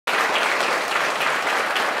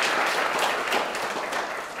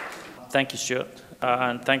Thank you, Stuart.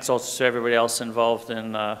 And thanks also to everybody else involved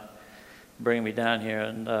in bringing me down here,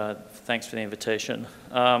 and thanks for the invitation.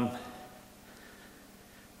 What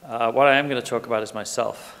I am going to talk about is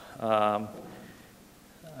myself. But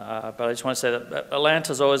I just want to say that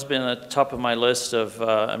Atlanta's always been at the top of my list of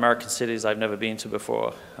American cities I've never been to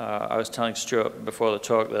before. I was telling Stuart before the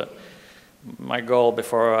talk that my goal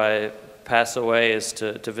before I pass away is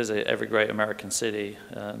to visit every great American city.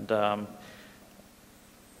 And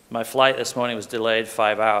my flight this morning was delayed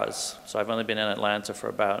 5 hours, so I've only been in Atlanta for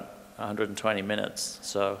about 120 minutes,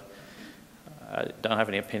 so I don't have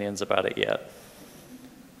any opinions about it yet.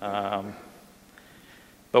 But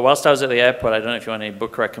whilst I was at the airport, I don't know if you want any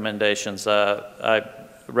book recommendations. I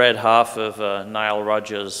read half of Nile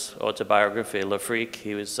Rodgers' autobiography, Le Freak.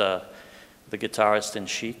 He was the guitarist in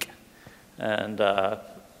Chic, and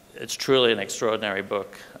it's truly an extraordinary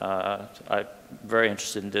book. I'm very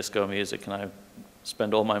interested in disco music, and I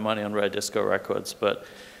spend all my money on rare disco records, but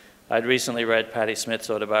I'd recently read Patti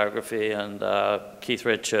Smith's autobiography, and Keith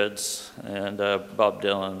Richards, and Bob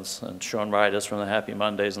Dylan's, and Shawn Ryder's from the Happy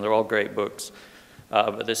Mondays, and they're all great books.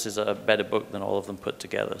 But this is a better book than all of them put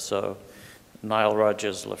together. So Nile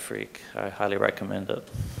Rodgers' Le Freak, I highly recommend it.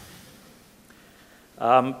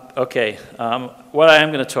 Okay, what I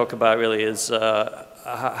am going to talk about really is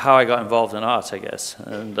how I got involved in art, I guess,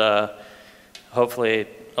 and hopefully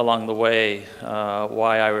along the way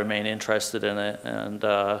why I remain interested in it, and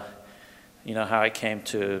you know, how I came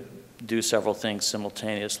to do several things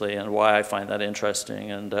simultaneously, and why I find that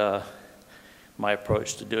interesting, and my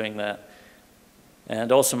approach to doing that.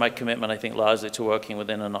 And also my commitment, I think, largely to working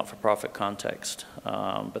within a not-for-profit context,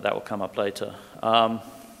 but that will come up later. Are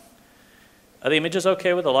the images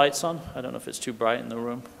okay with the lights on? I don't know if it's too bright in the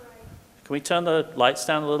room. Can we turn the lights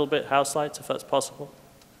down a little bit, house lights, if that's possible?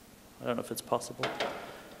 I don't know if it's possible.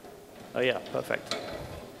 Oh yeah, perfect.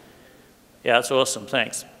 Yeah, that's awesome,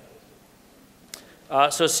 thanks.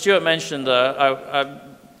 So as Stuart mentioned,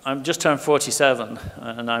 I'm just turned 47,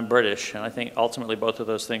 and I'm British, and I think ultimately both of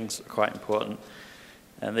those things are quite important.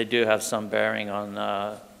 And they do have some bearing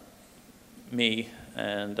on me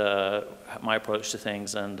and my approach to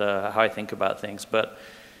things, and how I think about things. But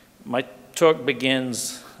my talk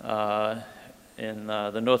begins in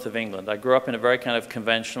the north of England. I grew up in a very kind of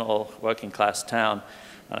conventional working class town,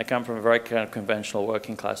 and I come from a very kind of conventional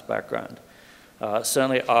working class background.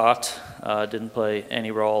 Certainly art didn't play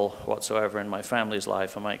any role whatsoever in my family's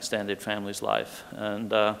life or my extended family's life.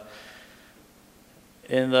 And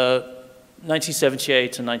in the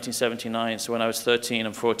 1978 and 1979, so when I was 13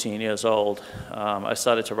 and 14 years old, I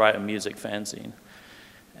started to write a music fanzine.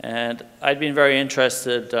 And I'd been very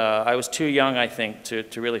interested. I was too young, I think,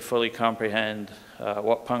 to really fully comprehend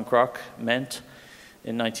what punk rock meant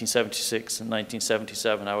in 1976 and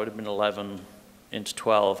 1977. I would have been 11 into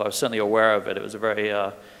 12. I was certainly aware of it. It was a very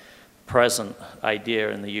present idea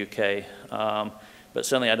in the UK. But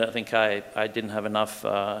certainly I don't think I didn't have enough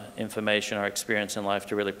information or experience in life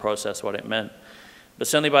to really process what it meant. But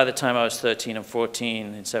certainly by the time I was 13 and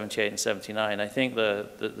 14 in 78 and 79, I think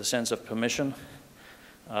the sense of permission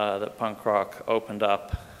that punk rock opened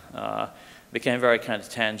up became very kind of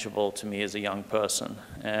tangible to me as a young person.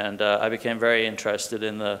 And I became very interested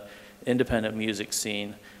in the independent music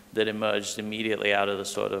scene that emerged immediately out of the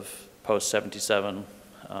sort of post-77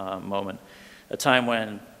 moment. A time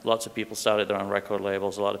when lots of people started their own record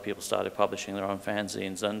labels, a lot of people started publishing their own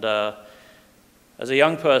fanzines. And as a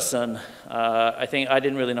young person, I think I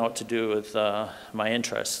didn't really know what to do with my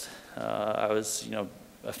interest. I was, you know,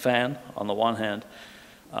 a fan on the one hand,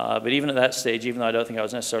 but even at that stage, even though I don't think I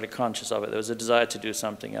was necessarily conscious of it, there was a desire to do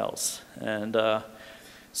something else. And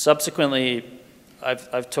subsequently,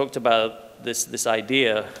 I've talked about this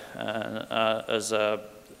idea as a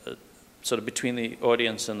sort of between the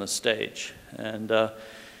audience and the stage. And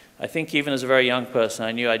I think even as a very young person,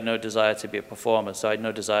 I knew I had no desire to be a performer, so I had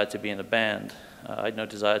no desire to be in a band. I had no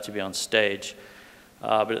desire to be on stage.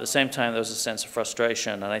 But at the same time, there was a sense of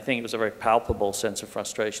frustration, and I think it was a very palpable sense of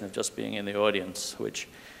frustration of just being in the audience, which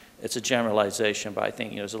it's a generalization, but I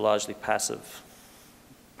think, you know, it's a largely passive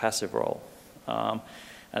role.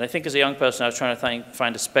 And I think as a young person, I was trying to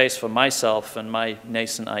find a space for myself and my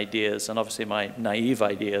nascent ideas, and obviously my naive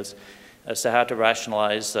ideas, as to how to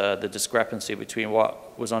rationalize the discrepancy between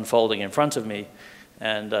what was unfolding in front of me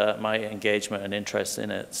and my engagement and interest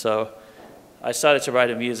in it. So I started to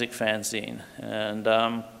write a music fanzine, and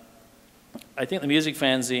I think the music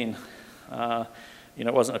fanzine, you know,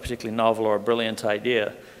 it wasn't a particularly novel or a brilliant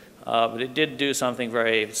idea, but it did do something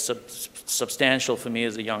very substantial for me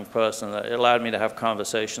as a young person. It allowed me to have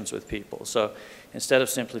conversations with people. So instead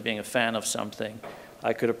of simply being a fan of something,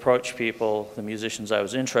 I could approach people, the musicians I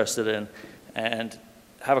was interested in, and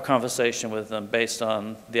have a conversation with them based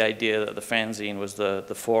on the idea that the fanzine was the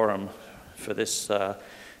forum for this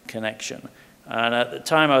connection. And at the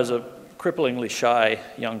time, I was a cripplingly shy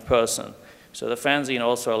young person. So the fanzine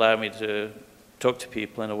also allowed me to talk to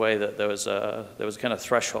people in a way that there was a kind of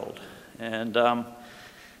threshold. And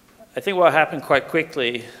I think what happened quite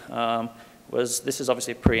quickly was, this is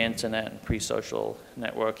obviously pre-internet and pre-social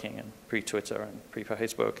networking and pre-Twitter and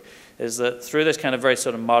pre-Facebook, is that through this kind of very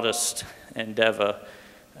sort of modest endeavor,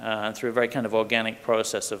 and through a very kind of organic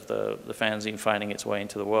process of the fanzine finding its way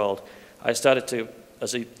into the world, I started to,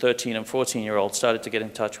 as a 13 and 14-year-old, started to get in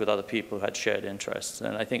touch with other people who had shared interests.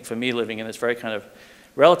 And I think for me, living in this very kind of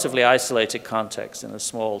relatively isolated context in a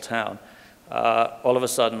small town, all of a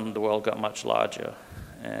sudden the world got much larger.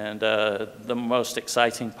 And the most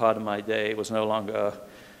exciting part of my day was no longer,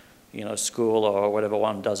 you know, school or whatever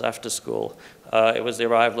one does after school. It was the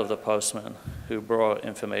arrival of the postman who brought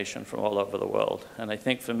information from all over the world. And I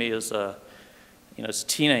think for me as a, you know, as a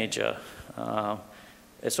teenager,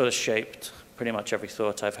 it sort of shaped pretty much every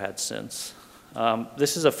thought I've had since.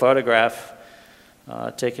 This is a photograph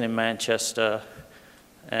taken in Manchester,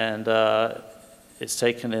 and it's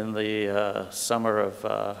taken in the summer of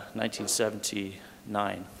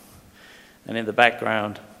 1979. And in the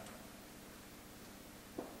background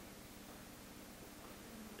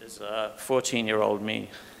is 14-year-old me.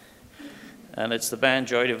 And it's the band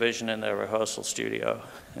Joy Division in their rehearsal studio.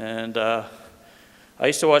 And I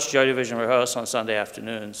used to watch Joy Division rehearse on Sunday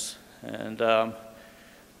afternoons. And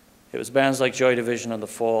it was bands like Joy Division and The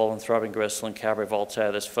Fall and Throbbing Gristle and Cabaret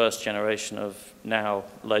Voltaire, this first generation of now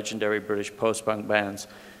legendary British post-punk bands,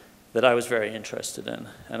 that I was very interested in.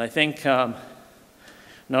 And I think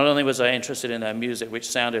not only was I interested in their music, which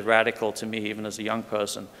sounded radical to me even as a young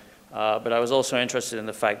person, but I was also interested in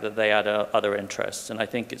the fact that they had other interests. And I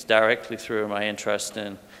think it's directly through my interest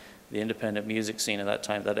in the independent music scene at that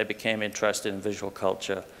time that I became interested in visual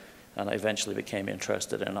culture, and I eventually became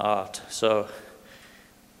interested in art. So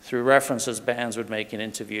through references bands would make in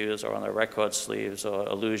interviews or on their record sleeves or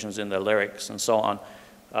allusions in their lyrics and so on,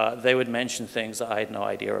 they would mention things that I had no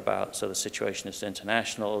idea about. So the Situationist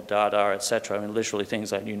International, Dada, etc. I mean, literally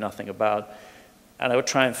things I knew nothing about. And I would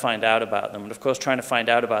try and find out about them. And of course, trying to find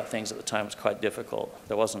out about things at the time was quite difficult.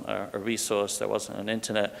 There wasn't a resource, there wasn't an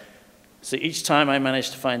internet. So each time I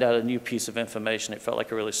managed to find out a new piece of information, it felt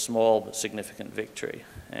like a really small but significant victory.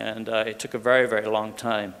 And it took a very, very long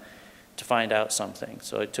time to find out something.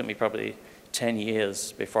 So it took me probably 10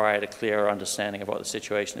 years before I had a clearer understanding of what the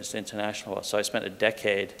Situationist International was. So I spent a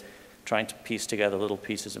decade trying to piece together little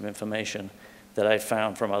pieces of information that I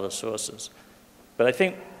found from other sources. But I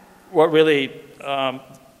think what really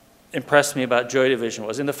impressed me about Joy Division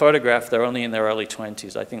was, in the photograph, they're only in their early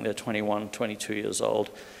 20s. I think they're 21, 22 years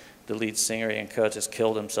old. The lead singer, Ian Curtis,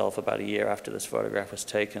 killed himself about a year after this photograph was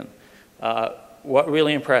taken. What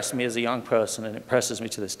really impressed me as a young person, and impresses me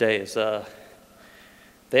to this day, is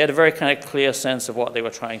they had a very kind of clear sense of what they were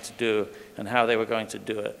trying to do and how they were going to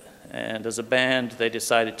do it. And as a band, they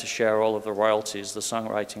decided to share all of the royalties, the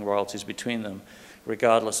songwriting royalties between them,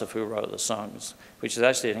 regardless of who wrote the songs, which is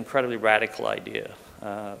actually an incredibly radical idea.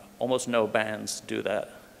 Almost no bands do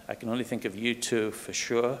that. I can only think of U2 for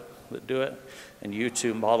sure that do it, and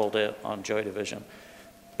U2 modeled it on Joy Division.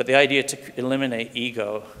 But the idea to eliminate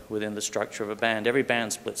ego within the structure of a band, every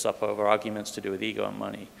band splits up over arguments to do with ego and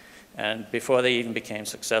money. And before they even became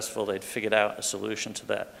successful, they'd figured out a solution to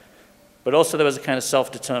that. But also there was a kind of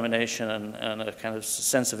self-determination and a kind of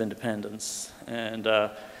sense of independence and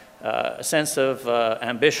a sense of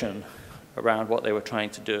ambition around what they were trying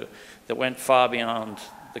to do that went far beyond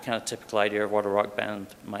the kind of typical idea of what a rock band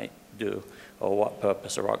might do or what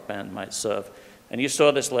purpose a rock band might serve. And you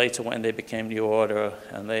saw this later when they became New Order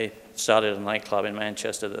and they started a nightclub in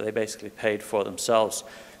Manchester that they basically paid for themselves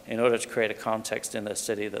in order to create a context in their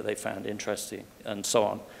city that they found interesting and so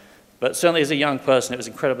on. But certainly as a young person, it was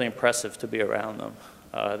incredibly impressive to be around them.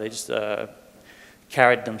 They just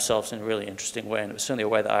carried themselves in a really interesting way, and it was certainly a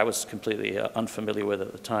way that I was completely unfamiliar with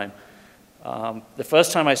at the time. The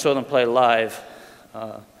first time I saw them play live,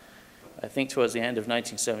 I think towards the end of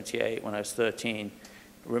 1978 when I was 13,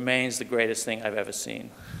 remains the greatest thing I've ever seen.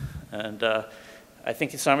 And I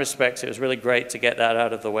think in some respects it was really great to get that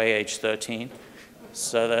out of the way age 13,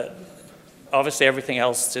 so that obviously everything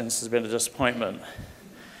else since has been a disappointment.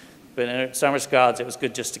 But in some regards, it was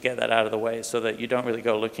good just to get that out of the way so that you don't really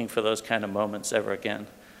go looking for those kind of moments ever again.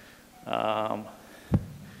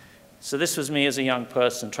 So this was me as a young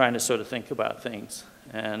person trying to sort of think about things.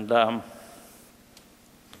 And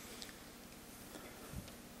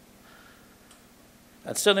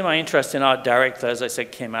And certainly my interest in art directly, as I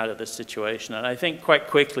said, came out of this situation. And I think quite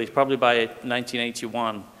quickly, probably by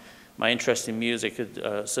 1981, my interest in music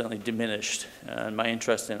had certainly diminished, and my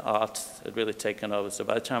interest in art had really taken over. So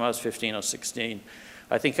by the time I was 15 or 16,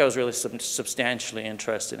 I think I was really substantially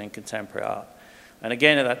interested in contemporary art. And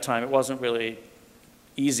again, at that time, it wasn't really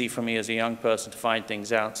easy for me as a young person to find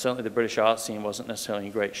things out. Certainly the British art scene wasn't necessarily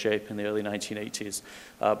in great shape in the early 1980s,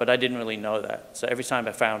 but I didn't really know that. So every time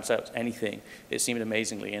I found out anything, it seemed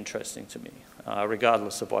amazingly interesting to me,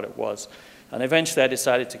 regardless of what it was. And eventually I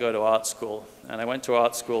decided to go to art school, and I went to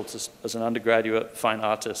art school as an undergraduate fine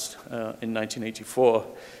artist in 1984,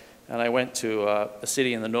 and I went to a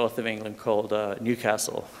city in the north of England called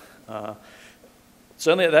Newcastle.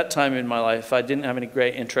 Certainly at that time in my life, I didn't have any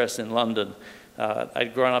great interest in London.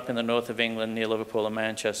 I'd grown up in the north of England near Liverpool and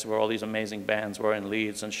Manchester, where all these amazing bands were, in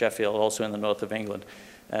Leeds and Sheffield, also in the north of England.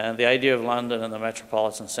 And the idea of London and the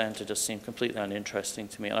metropolitan centre just seemed completely uninteresting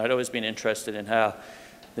to me. And I'd always been interested in how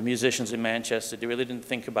the musicians in Manchester, they really didn't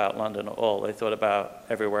think about London at all. They thought about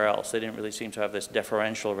everywhere else. They didn't really seem to have this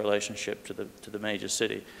deferential relationship to the major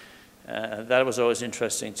city. That was always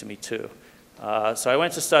interesting to me too. So I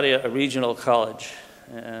went to study at a regional college,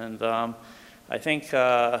 and I think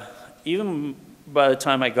even by the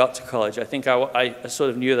time I got to college, I think I sort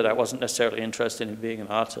of knew that I wasn't necessarily interested in being an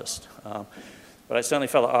artist. But I certainly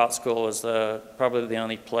felt that art school was probably the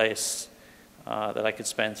only place that I could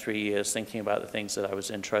spend 3 years thinking about the things that I was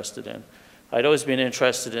interested in. I'd always been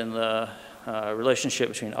interested in the relationship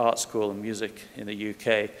between art school and music in the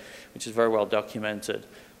UK, which is very well documented.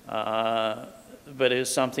 But it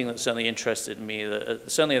was something that certainly interested me.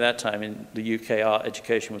 Certainly at that time in the UK, art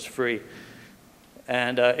education was free.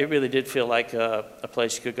 And it really did feel like a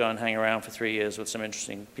place you could go and hang around for 3 years with some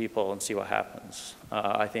interesting people and see what happens.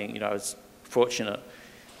 I think, I was fortunate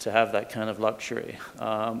to have that kind of luxury.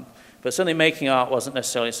 But certainly making art wasn't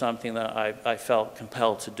necessarily something that I felt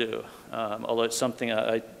compelled to do, although it's something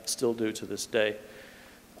I still do to this day.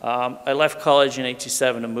 I left college in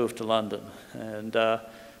 '87 and moved to London. And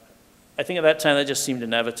I think at that time that just seemed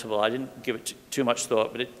inevitable. I didn't give it too much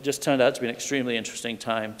thought, but it just turned out to be an extremely interesting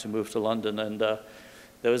time to move to London. And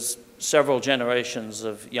there was several generations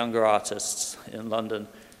of younger artists in London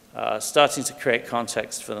starting to create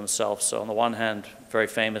context for themselves. So on the one hand, very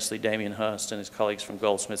famously, Damien Hirst and his colleagues from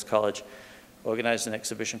Goldsmiths College organized an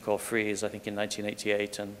exhibition called Frieze, I think in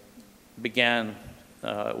 1988, and began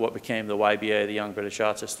what became the YBA, the Young British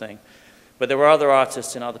Artist thing. But there were other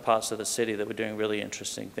artists in other parts of the city that were doing really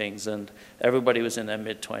interesting things, and everybody was in their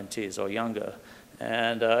mid-20s or younger.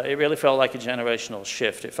 And it really felt like a generational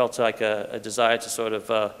shift. It felt like a desire to sort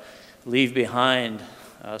of leave behind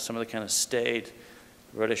some of the kind of staid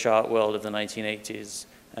British art world of the 1980s,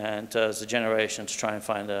 and as a generation to try and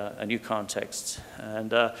find a new context.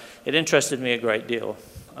 And it interested me a great deal.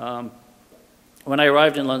 When I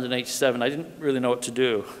arrived in London in '87, I didn't really know what to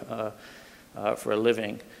do for a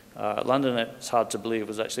living. London, it's hard to believe,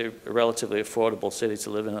 was actually a relatively affordable city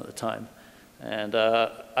to live in at the time. And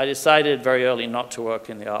I decided very early not to work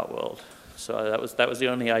in the art world. So that was the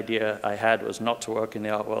only idea I had, was not to work in the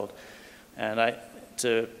art world. And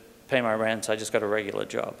to pay my rent, I just got a regular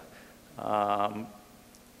job.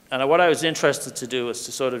 And what I was interested to do was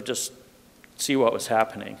to sort of just see what was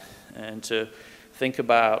happening and to think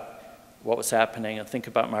about what was happening and think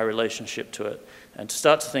about my relationship to it and to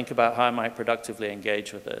start to think about how I might productively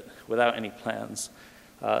engage with it without any plans.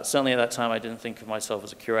 Certainly at that time I didn't think of myself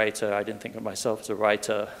as a curator, I didn't think of myself as a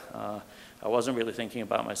writer. I wasn't really thinking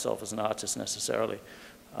about myself as an artist necessarily.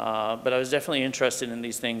 But I was definitely interested in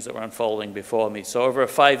these things that were unfolding before me. So over a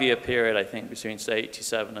 5-year period, I think, between, say,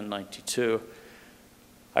 '87 and '92,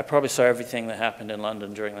 I probably saw everything that happened in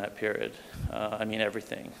London during that period. I mean,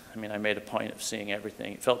 everything. I mean, I made a point of seeing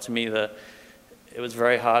everything. It felt to me that it was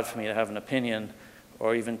very hard for me to have an opinion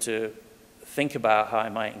or even to think about how I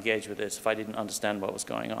might engage with this if I didn't understand what was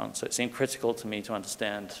going on. So it seemed critical to me to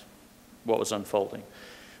understand what was unfolding.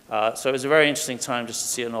 So it was a very interesting time just to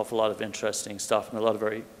see an awful lot of interesting stuff, and a lot of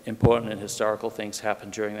very important and historical things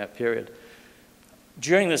happened during that period.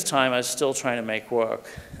 During this time, I was still trying to make work,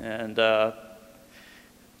 and I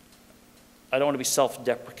don't want to be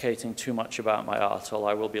self-deprecating too much about my art, although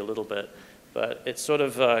I will be a little bit, but it sort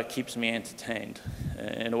of keeps me entertained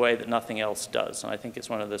in a way that nothing else does. And I think it's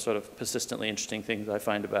one of the sort of persistently interesting things I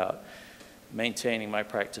find about maintaining my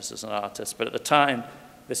practice as an artist. But at the time,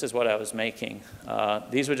 this is what I was making.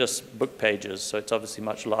 These were just book pages, so it's obviously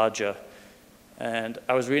much larger. And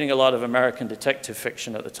I was reading a lot of American detective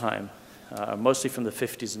fiction at the time, mostly from the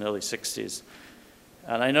 50s and early 60s.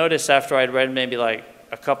 And I noticed after I'd read maybe like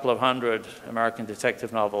a couple of hundred American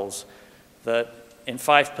detective novels that in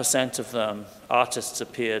 5% of them, artists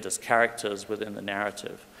appeared as characters within the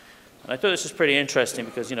narrative. And I thought this was pretty interesting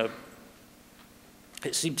because,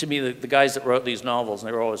 it seemed to me that the guys that wrote these novels, and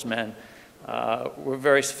they were always men, were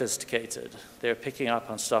very sophisticated. They were picking up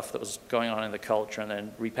on stuff that was going on in the culture and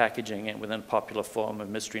then repackaging it within a popular form of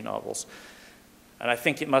mystery novels. And I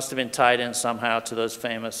think it must have been tied in somehow to those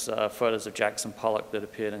famous photos of Jackson Pollock that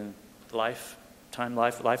appeared in Life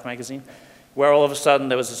magazine, where all of a sudden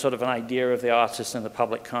there was a sort of an idea of the artist in the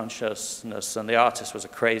public consciousness, and the artist was a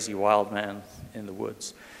crazy wild man in the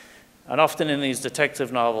woods. And often in these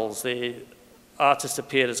detective novels, the artists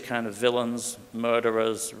appeared as kind of villains,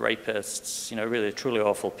 murderers, rapists, really truly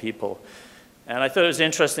awful people. And I thought it was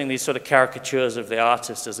interesting, these sort of caricatures of the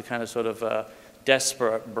artist as a kind of sort of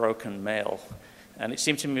desperate, broken male. And it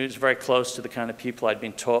seemed to me it was very close to the kind of people I'd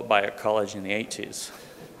been taught by at college in the 80s.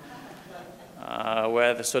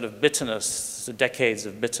 Where the sort of bitterness, the decades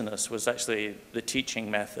of bitterness, was actually the teaching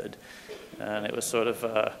method. And it was sort of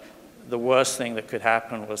the worst thing that could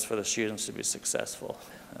happen was for the students to be successful.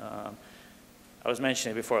 I was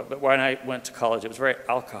mentioning it before, but when I went to college, it was very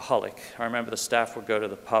alcoholic. I remember the staff would go to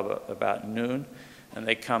the pub at about noon, and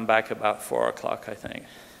they'd come back about 4 o'clock, I think.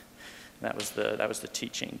 And that was the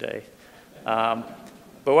teaching day. But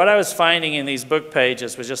what I was finding in these book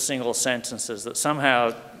pages was just single sentences that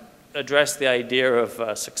somehow addressed the idea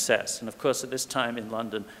of success. And of course, at this time in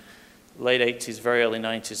London, late 80s, very early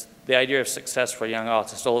 90s, the idea of success for a young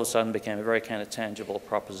artist all of a sudden became a very kind of tangible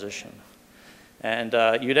proposition. And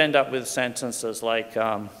you'd end up with sentences like,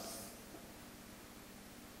 why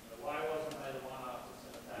wasn't I the one artist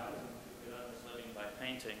in 1,000 who could earn his living by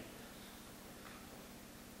painting?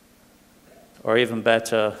 Or even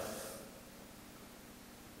better,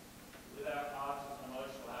 without art as an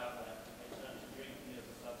emotional outlet, I turned to drinking as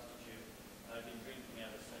a substitute. I've been drinking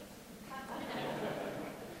ever since.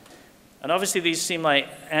 And obviously these seem like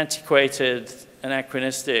antiquated,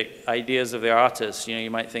 anachronistic ideas of the artist. You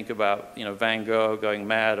might think about, Van Gogh going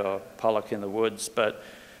mad, or Pollock in the woods,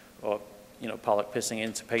 or Pollock pissing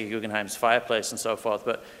into Peggy Guggenheim's fireplace and so forth.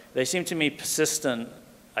 But they seem to me persistent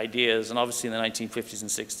ideas, and obviously in the 1950s and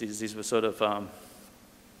 60s, these were sort of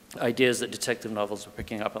ideas that detective novels were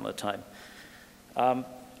picking up on the time.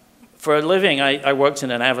 For a living, I worked in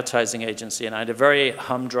an advertising agency, and I had a very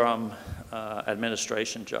humdrum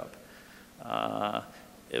administration job.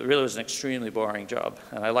 It really was an extremely boring job,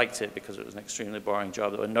 and I liked it because it was an extremely boring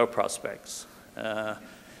job. There were no prospects. And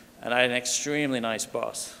I had an extremely nice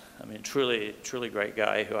boss. I mean, truly, truly great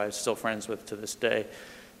guy who I'm still friends with to this day.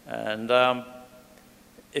 And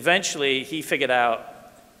eventually, he figured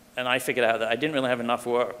out, and I figured out, that I didn't really have enough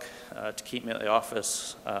work to keep me at the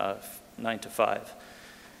office 9 to 5.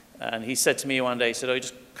 And he said to me one day, he said, "Oh,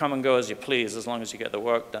 just come and go as you please, as long as you get the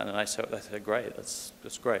work done." And I said, "Great, that's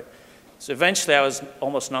great." So eventually, I was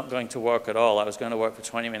almost not going to work at all. I was going to work for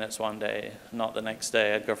 20 minutes one day, not the next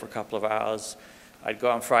day. I'd go for a couple of hours. I'd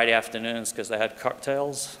go on Friday afternoons because they had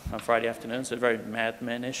cocktails on Friday afternoons, so very Mad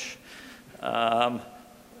Men-ish. But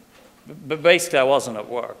basically, I wasn't at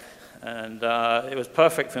work. And it was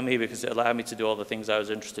perfect for me because it allowed me to do all the things I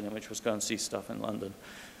was interested in, which was go and see stuff in London.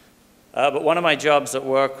 But one of my jobs at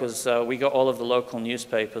work was we got all of the local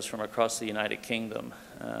newspapers from across the United Kingdom.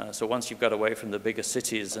 So once you've got away from the bigger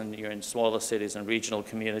cities and you're in smaller cities and regional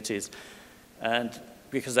communities, and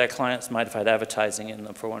because their clients might have had advertising in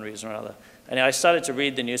them for one reason or another. And I started to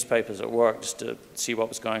read the newspapers at work just to see what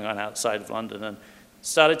was going on outside of London, and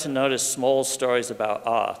started to notice small stories about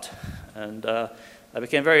art. And I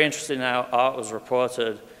became very interested in how art was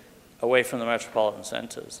reported away from the metropolitan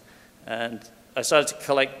centers. And I started to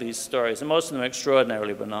collect these stories, and most of them are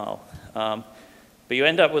extraordinarily banal. But you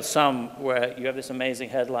end up with some where you have this amazing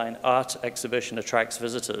headline, "Art Exhibition Attracts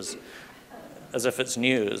Visitors," as if it's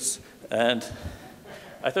news. And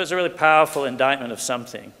I thought it was a really powerful indictment of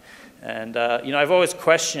something. And I've always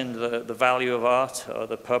questioned the value of art or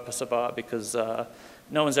the purpose of art because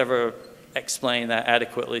no one's ever explained that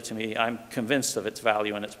adequately to me. I'm convinced of its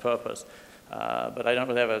value and its purpose. But I don't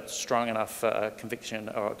really have a strong enough conviction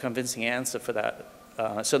or convincing answer for that.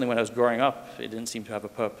 Certainly when I was growing up, it didn't seem to have a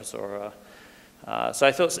purpose. So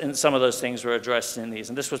I thought some of those things were addressed in these.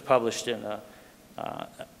 And this was published in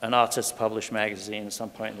an artist-published magazine at some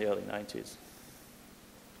point in the early 90s.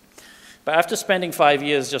 But after spending 5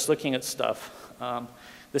 years just looking at stuff,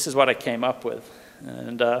 this is what I came up with.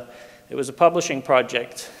 And it was a publishing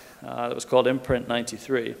project that was called Imprint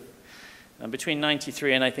 93. And between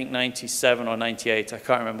 93 and I think 97 or 98, I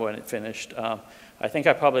can't remember when it finished, I think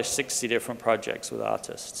I published 60 different projects with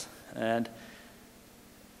artists. And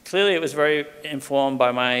clearly it was very informed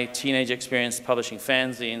by my teenage experience publishing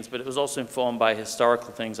fanzines, but it was also informed by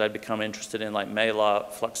historical things I'd become interested in, like mail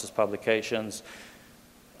art, Fluxus publications,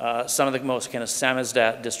 some of the most kind of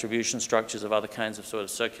samizdat distribution structures of other kinds of sort of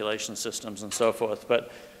circulation systems and so forth.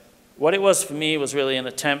 But what it was for me was really an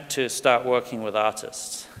attempt to start working with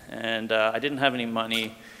artists. And I didn't have any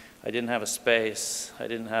money, I didn't have a space, I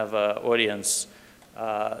didn't have an audience,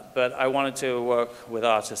 but I wanted to work with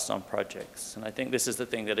artists on projects. And I think this is the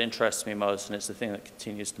thing that interests me most, and it's the thing that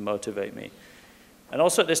continues to motivate me. And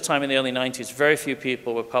also at this time in the early 90s, very few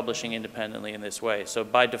people were publishing independently in this way. So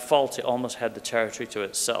by default, it almost had the territory to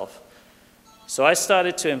itself. So I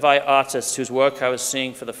started to invite artists whose work I was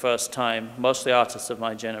seeing for the first time, mostly artists of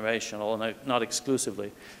my generation, although not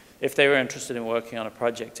exclusively, if they were interested in working on a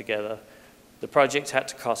project together. The project had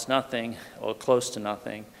to cost nothing or close to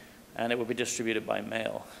nothing, and it would be distributed by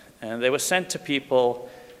mail. And they were sent to people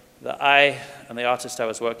that I and the artist I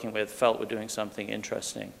was working with felt were doing something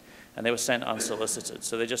interesting. And they were sent unsolicited,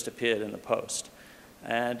 so they just appeared in the post.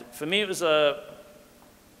 And for me, it was sort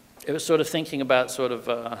of thinking about sort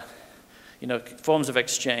of, you know, forms of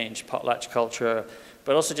exchange, potlatch culture,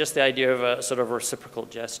 but also just the idea of a sort of reciprocal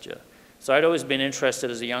gesture. So I'd always been interested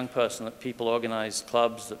as a young person that people organized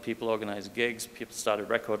clubs, that people organized gigs, people started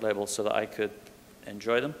record labels so that I could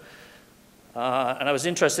enjoy them. And I was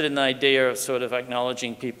interested in the idea of sort of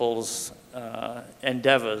acknowledging people's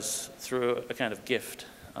endeavors through a kind of gift.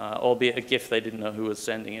 Albeit a gift they didn't know who was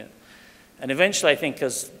sending it. And eventually, I think,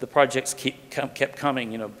 as the projects kept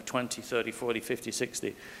coming, you know, 20, 30, 40, 50,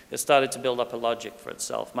 60, it started to build up a logic for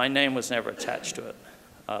itself. My name was never attached to it.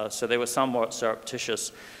 So they were somewhat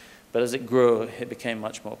surreptitious, but as it grew, it became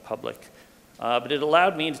much more public. But it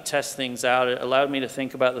allowed me to test things out. It allowed me to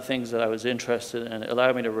think about the things that I was interested in. It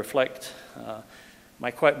allowed me to reflect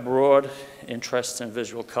my quite broad interests in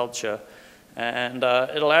visual culture. And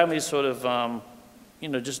it allowed me to sort of you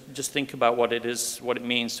know, just think about what it is, what it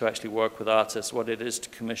means to actually work with artists, what it is to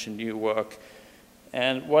commission new work,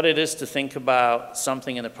 and what it is to think about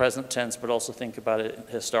something in the present tense, but also think about it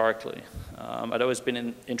historically. I'd always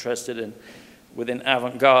been interested in, within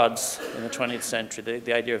avant-gardes in the 20th century,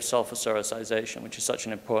 the idea of self-historicization, which is such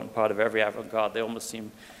an important part of every avant-garde. They almost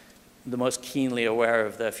seem the most keenly aware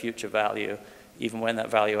of their future value, even when that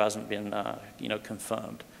value hasn't been, you know,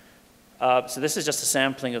 confirmed. So this is just a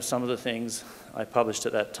sampling of some of the things I published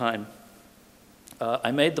at that time.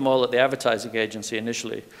 I made them all at the advertising agency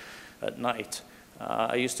initially at night.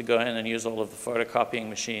 I used to go in and use all of the photocopying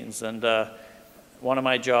machines, and one of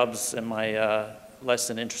my jobs in my less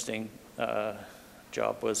than interesting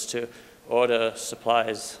job was to order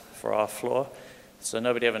supplies for our floor. So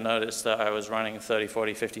nobody ever noticed that I was running 30,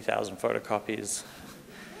 40, 50,000 photocopies.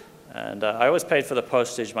 And I always paid for the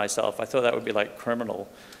postage myself. I thought that would be like criminal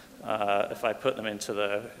if I put them into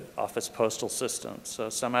the office postal system.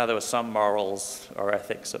 So somehow there were some morals or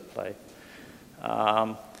ethics at play.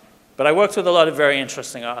 But I worked with a lot of very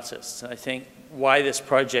interesting artists. And I think why this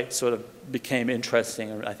project sort of became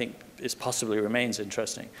interesting, and I think is possibly remains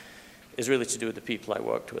interesting, is really to do with the people I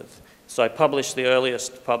worked with. So I published the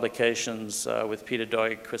earliest publications with Peter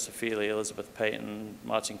Doig, Chris Ofili, Elizabeth Payton,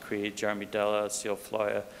 Martin Creed, Jeremy Della, Seal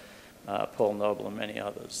Floyer, Paul Noble, and many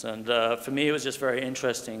others. And for me, it was just very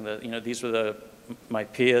interesting that, you know, these were my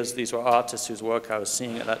peers, these were artists whose work I was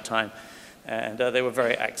seeing at that time, and they were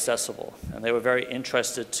very accessible, and they were very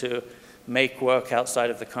interested to make work outside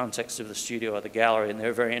of the context of the studio or the gallery, and they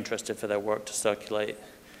were very interested for their work to circulate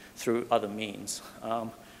through other means.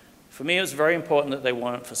 For me, it was very important that they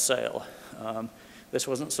weren't for sale. This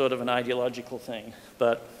wasn't sort of an ideological thing,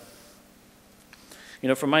 but you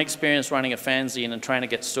know, from my experience running a fanzine and trying to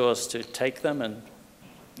get stores to take them, and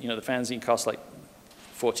you know, the fanzine cost like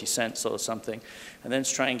 40 cents or something, and then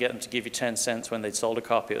to try and get them to give you 10 cents when they'd sold a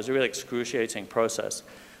copy. It was a really excruciating process.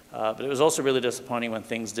 But it was also really disappointing when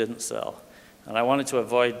things didn't sell. And I wanted to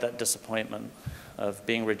avoid that disappointment of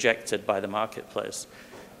being rejected by the marketplace.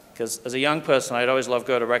 Because as a young person, I'd always loved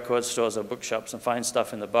to go to record stores or bookshops and find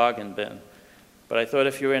stuff in the bargain bin. But I thought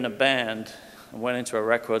if you were in a band and went into a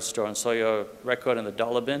record store and saw your record in the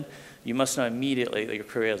dollar bin, you must know immediately that your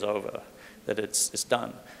career's over, that it's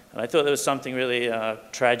done. And I thought there was something really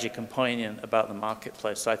tragic and poignant about the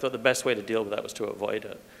marketplace. So I thought the best way to deal with that was to avoid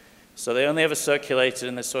it. So they only ever circulated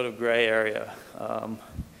in this sort of gray area.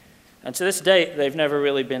 And to this date, they've never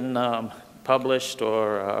really been published,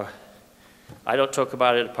 or I don't talk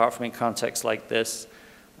about it apart from in contexts like this.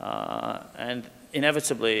 And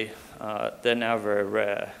inevitably, they're now very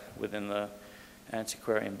rare within the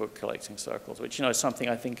antiquarian book collecting circles, which, you know, is something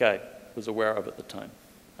I think I was aware of at the time.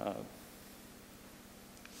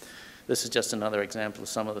 this is just another example of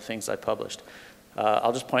some of the things I published.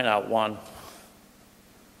 I'll just point out one.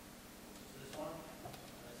 This one,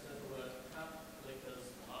 it says the word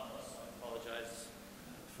I apologize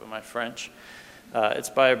for my French. It's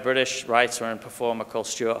by a British writer and performer called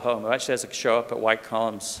Stuart Home, who actually has a show up at White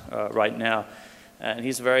Columns right now. And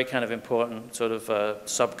he's a very kind of important sort of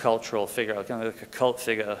subcultural figure, kind of like a cult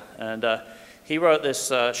figure. And he wrote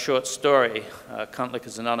this short story, Cunt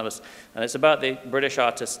Lickers Anonymous, and it's about the British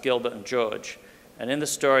artists Gilbert and George. And in the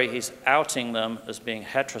story, he's outing them as being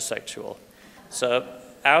heterosexual. So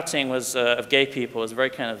outing was, of gay people was a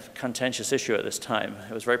very kind of contentious issue at this time.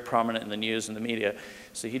 It was very prominent in the news and the media.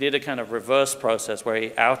 So he did a kind of reverse process where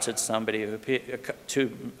he outed somebody,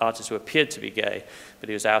 two artists who appeared to be gay, but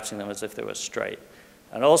he was outing them as if they were straight.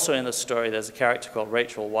 And also in the story, there's a character called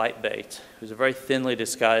Rachel Whitebait, who's a very thinly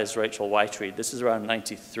disguised Rachel Whiteread. This is around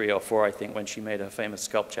 93 or 4, I think, when she made her famous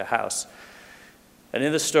sculpture House. And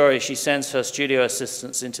in the story, she sends her studio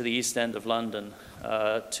assistants into the East End of London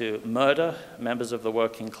to murder members of the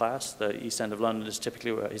working class. The East End of London is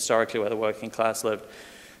typically, historically, where the working class lived.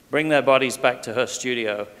 Bring their bodies back to her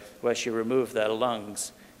studio, where she removed their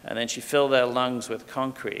lungs, and then she filled their lungs with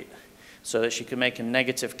concrete, so that she could make a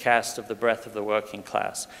negative cast of the breath of the working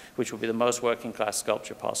class, which would be the most working class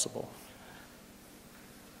sculpture possible.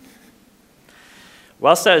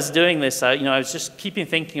 Whilst I was doing this, I was just keeping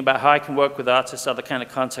thinking about how I can work with artists, other kind of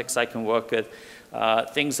contexts I can work with,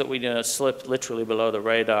 things that we slip literally below the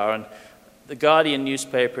radar. And the Guardian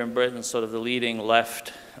newspaper in Britain, sort of the leading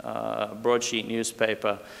left broadsheet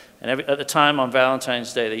newspaper, and at the time on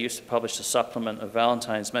Valentine's Day, they used to publish a supplement of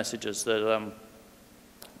Valentine's messages that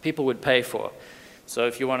people would pay for. So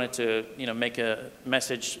if you wanted to, make a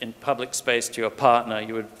message in public space to your partner,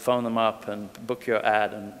 you would phone them up and book your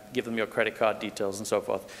ad and give them your credit card details and so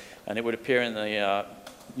forth. And it would appear in the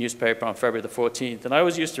newspaper on February the 14th. And I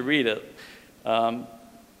always used to read it. I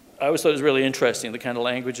always thought it was really interesting, the kind of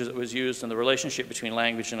language that was used and the relationship between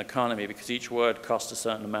language and economy, because each word cost a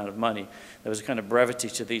certain amount of money. There was a kind of brevity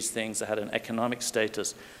to these things that had an economic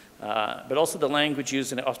status. But also the language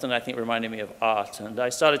used in it often, I think, reminded me of art. And I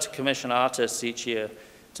started to commission artists each year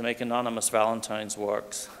to make anonymous Valentine's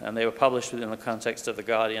works. And they were published within the context of The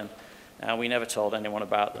Guardian. And we never told anyone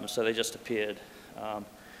about them, so they just appeared.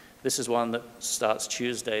 This is one that starts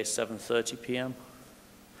Tuesday, 7:30 p.m.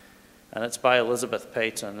 And it's by Elizabeth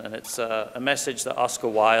Peyton. And it's a message that Oscar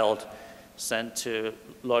Wilde sent to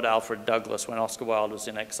Lord Alfred Douglas when Oscar Wilde was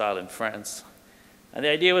in exile in France. And the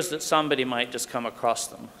idea was that somebody might just come across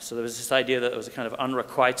them. So there was this idea that there was a kind of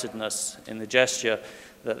unrequitedness in the gesture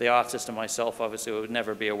that the artist and myself obviously would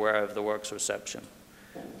never be aware of the work's reception.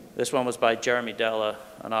 This one was by Jeremy Deller,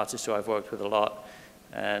 an artist who I've worked with a lot.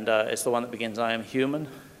 And it's the one that begins, "I am human."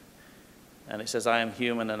 And it says, "I am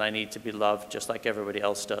human and I need to be loved just like everybody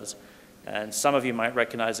else does." And some of you might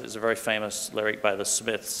recognize it as a very famous lyric by the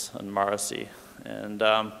Smiths and Morrissey. And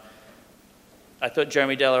I thought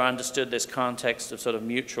Jeremy Deller understood this context of sort of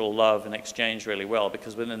mutual love and exchange really well,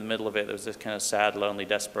 because within the middle of it there was this kind of sad, lonely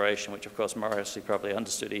desperation, which of course Morrissey probably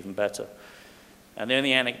understood even better. And the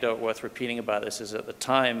only anecdote worth repeating about this is at the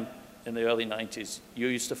time, in the early 90s, you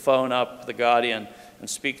used to phone up The Guardian and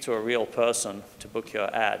speak to a real person to book your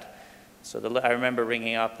ad. So I remember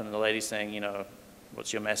ringing up and the lady saying,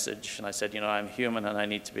 "What's your message?" And I said, "I'm human and I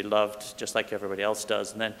need to be loved just like everybody else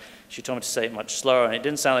does." And then she told me to say it much slower, and it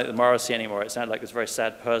didn't sound like the Morrissey anymore. It sounded like this very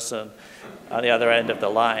sad person on the other end of the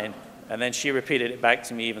line. And then she repeated it back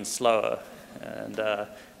to me even slower. And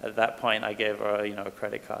at that point, I gave her, a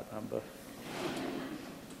credit card number.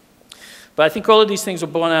 But I think all of these things were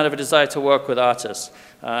born out of a desire to work with artists.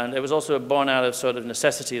 And it was also born out of sort of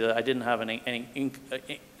necessity that I didn't have any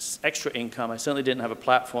extra income. I certainly didn't have a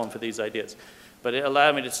platform for these ideas. But it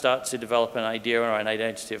allowed me to start to develop an idea or an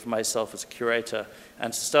identity of myself as a curator,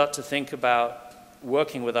 and to start to think about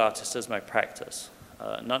working with artists as my practice.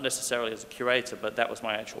 Not necessarily as a curator, but that was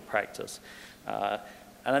my actual practice.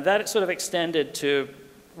 And that sort of extended to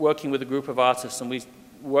working with a group of artists, and we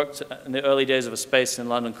worked in the early days of a space in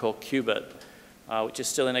London called Qubit, which is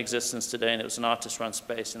still in existence today, and it was an artist-run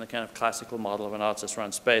space in the kind of classical model of an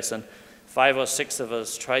artist-run space. And 5 or 6 of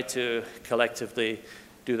us tried to collectively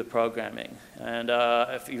do the programming. And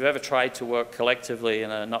if you've ever tried to work collectively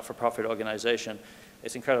in a not-for-profit organization,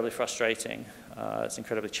 it's incredibly frustrating. It's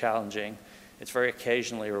incredibly challenging. It's very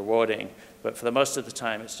occasionally rewarding, but for the most of the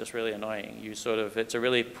time, it's just really annoying. It's a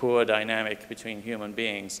really poor dynamic between human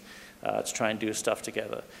beings to try and do stuff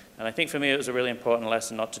together. And I think for me, it was a really important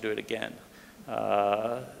lesson not to do it again.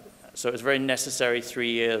 So it was very necessary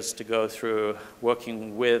 3 years to go through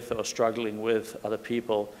working with or struggling with other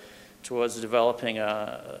people towards developing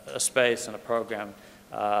a space and a program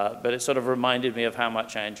but it sort of reminded me of how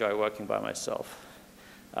much I enjoy working by myself.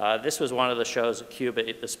 This was one of the shows at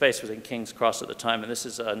Cuba. The space was in King's Cross at the time, and this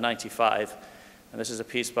is 95. And this is a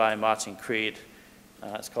piece by Martin Creed.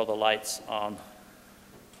 It's called The Lights On,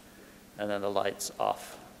 and then the lights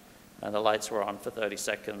off. And the lights were on for 30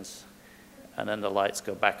 seconds, and then the lights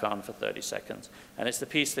go back on for 30 seconds. And it's the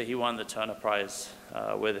piece that he won the Turner Prize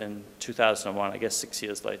with in 2001, I guess 6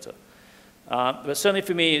 years later. But certainly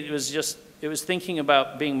for me, it was thinking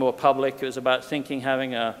about being more public. It was about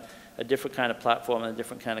having a different kind of platform and a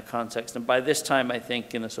different kind of context. And by this time, I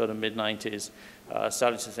think in the sort of mid-90s, I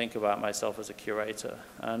started to think about myself as a curator.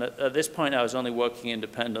 And at this point, I was only working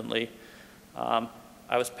independently.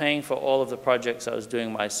 I was paying for all of the projects I was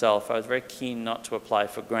doing myself. I was very keen not to apply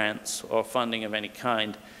for grants or funding of any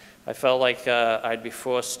kind. I felt like I'd be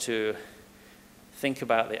forced to think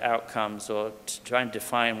about the outcomes or to try and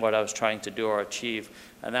define what I was trying to do or achieve.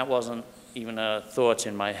 And that wasn't even a thought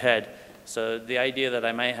in my head. So the idea that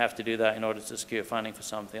I may have to do that in order to secure funding for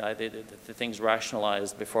something, I did the things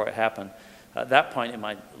rationalized before it happened. At that point in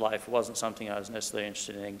my life, it wasn't something I was necessarily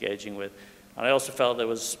interested in engaging with. And I also felt there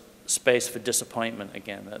was space for disappointment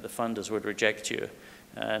again, that the funders would reject you.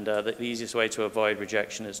 And the easiest way to avoid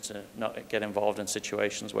rejection is to not get involved in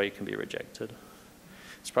situations where you can be rejected.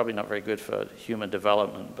 It's probably not very good for human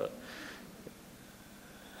development, but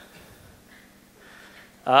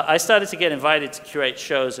I started to get invited to curate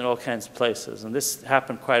shows in all kinds of places, and this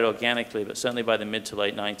happened quite organically, but certainly by the mid to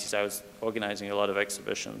late 90s, I was organizing a lot of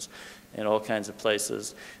exhibitions in all kinds of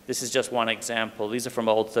places. This is just one example. These are from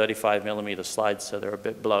old 35mm slides, so they're a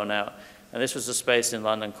bit blown out. And this was a space in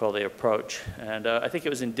London called The Approach, and I think it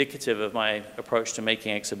was indicative of my approach to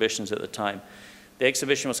making exhibitions at the time. The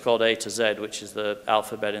exhibition was called A to Z, which is the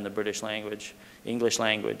alphabet in the British language, English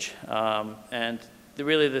language, and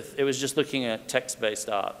it was just looking at text-based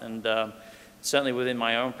art, and certainly within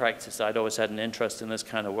my own practice, I'd always had an interest in this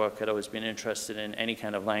kind of work. I'd always been interested in any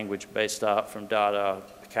kind of language-based art, from Dada,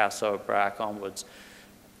 Picasso, Braque onwards.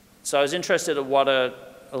 So I was interested in what a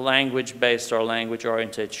language-based or a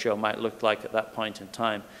language-oriented show might look like at that point in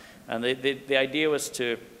time. And the idea was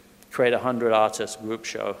to create a 100-artist group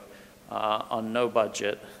show on no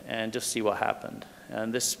budget and just see what happened.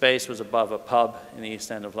 And this space was above a pub in the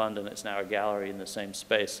East End of London. It's now a gallery in the same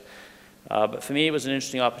space. But for me, it was an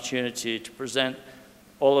interesting opportunity to present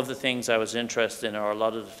all of the things I was interested in, or a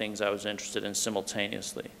lot of the things I was interested in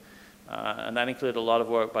simultaneously. And that included a lot of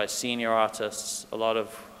work by senior artists, a lot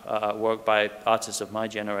of work by artists of my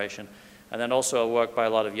generation, and then also work by a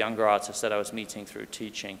lot of younger artists that I was meeting through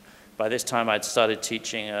teaching. By this time, I'd started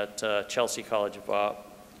teaching at Chelsea College of Art,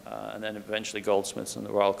 and then eventually Goldsmiths and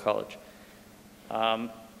the Royal College.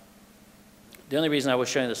 The only reason I was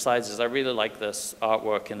showing the slides is I really like this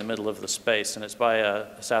artwork in the middle of the space, and it's by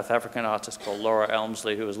a South African artist called Laura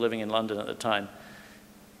Elmsley, who was living in London at the time.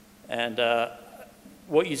 And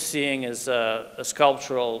what you're seeing is a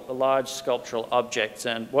large sculptural object,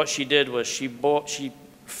 and what she did was she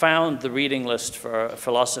found the reading list for a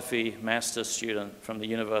philosophy master's student from the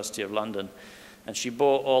University of London, and she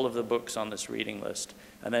bought all of the books on this reading list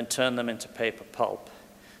and then turned them into paper pulp.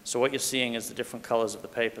 So what you're seeing is the different colors of the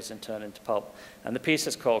papers and turned into pulp. And the piece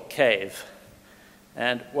is called Cave.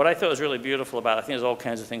 And what I thought was really beautiful about it, I think there's all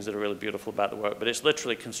kinds of things that are really beautiful about the work, but it's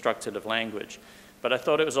literally constructed of language. But I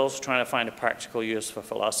thought it was also trying to find a practical use for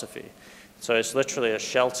philosophy. So it's literally a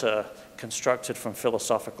shelter constructed from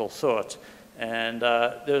philosophical thought. And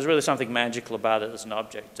there was really something magical about it as an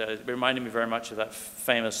object. It reminded me very much of that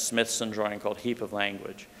famous Smithson drawing called Heap of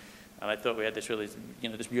Language. And I thought we had this really,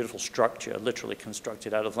 this beautiful structure literally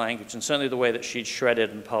constructed out of language. And certainly the way that she'd shredded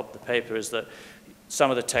and pulped the paper is that some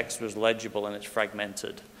of the text was legible in its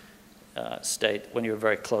fragmented state when you were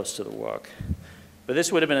very close to the work. But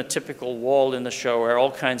this would have been a typical wall in the show where all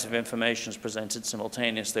kinds of information is presented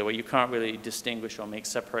simultaneously, where you can't really distinguish or make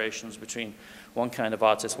separations between one kind of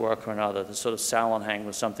artist's work or another. The sort of salon hang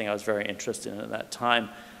was something I was very interested in at that time.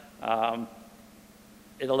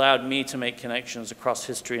 It allowed me to make connections across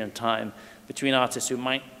history and time between artists who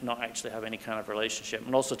might not actually have any kind of relationship,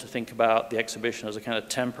 and also to think about the exhibition as a kind of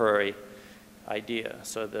temporary idea.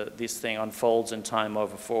 So this thing unfolds in time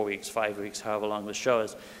over 4 weeks, 5 weeks, however long the show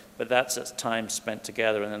is, but that's its time spent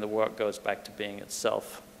together, and then the work goes back to being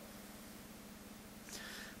itself.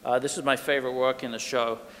 This is my favorite work in the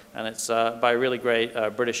show, and it's by a really great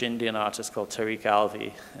British Indian artist called Tariq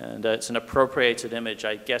Alvi, and it's an appropriated image,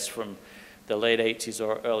 I guess, from the late 80s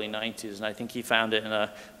or early 90s, and I think he found it in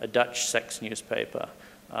a Dutch sex newspaper.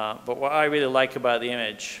 But what I really like about the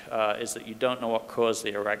image is that you don't know what caused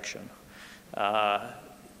the erection.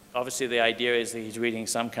 Obviously the idea is that he's reading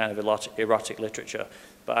some kind of erotic literature,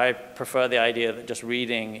 But I prefer the idea that just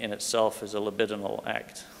reading in itself is a libidinal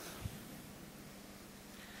act.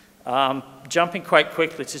 Jumping quite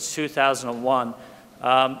quickly to 2001,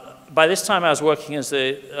 by this time I was working as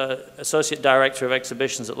the Associate Director of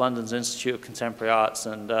Exhibitions at London's Institute of Contemporary Arts,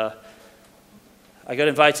 and I got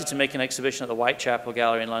invited to make an exhibition at the Whitechapel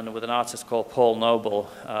Gallery in London with an artist called Paul Noble,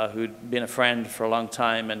 who'd been a friend for a long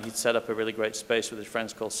time, and he'd set up a really great space with his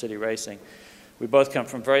friends called City Racing. We both come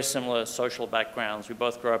from very similar social backgrounds. We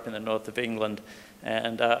both grew up in the north of England,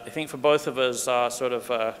 and I think for both of us, our sort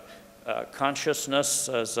of consciousness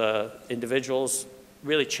as individuals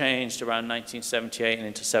really changed around 1978 and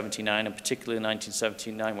into 79, and particularly in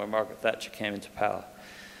 1979 when Margaret Thatcher came into power.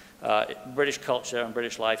 British culture and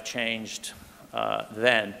British life changed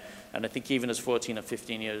then, and I think even as 14 or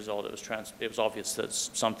 15 years old, it was obvious that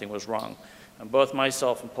something was wrong. And both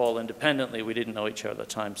myself and Paul independently, we didn't know each other at the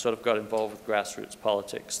time, sort of got involved with grassroots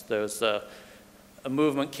politics. There was a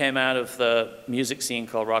movement came out of the music scene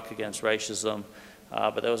called Rock Against Racism,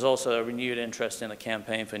 but there was also a renewed interest in the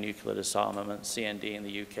campaign for nuclear disarmament, CND in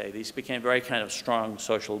the UK. These became very kind of strong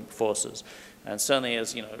social forces. And certainly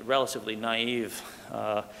as a relatively naive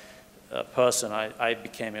person, I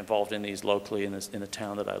became involved in these locally in the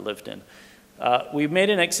town that I lived in. We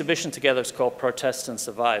made an exhibition together. It's called Protest and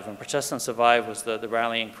Survive. And Protest and Survive was the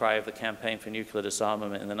rallying cry of the campaign for nuclear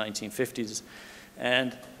disarmament in the 1950s.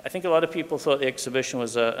 And I think a lot of people thought the exhibition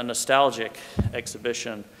was a nostalgic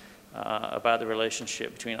exhibition about the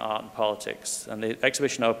relationship between art and politics. And the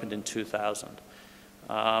exhibition opened in 2000.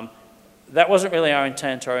 That wasn't really our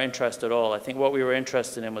intent or our interest at all. I think what we were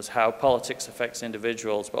interested in was how politics affects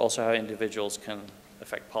individuals, but also how individuals can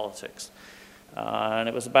affect politics. And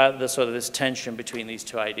it was about this tension between these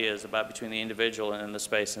two ideas, between the individual and the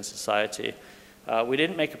space and society. We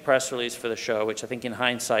didn't make a press release for the show, which I think in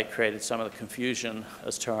hindsight created some of the confusion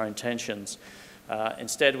as to our intentions.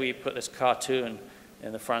 Instead, we put this cartoon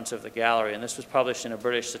in the front of the gallery, and this was published in a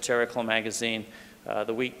British satirical magazine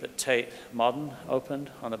the week that Tate Modern opened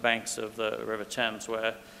on the banks of the River Thames,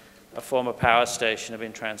 where a former power station had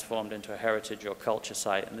been transformed into a heritage or culture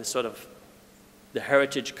site. And this the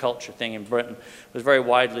heritage culture thing in Britain was very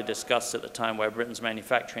widely discussed at the time, where Britain's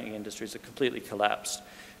manufacturing industries had completely collapsed.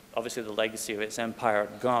 Obviously, the legacy of its empire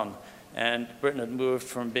had gone, and Britain had moved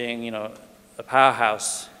from being, a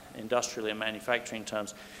powerhouse industrially and manufacturing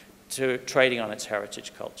terms to trading on its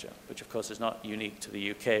heritage culture, which of course is not unique to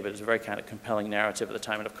the UK, but it's a very kind of compelling narrative at the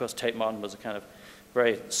time. And of course, Tate Modern was a kind of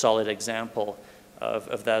very solid example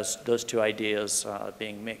of those two ideas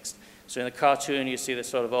being mixed. So in the cartoon, you see this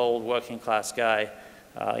sort of old working class guy,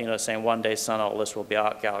 saying, "One day, son, all this will be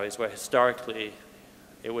art galleries," where historically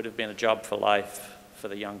it would have been a job for life for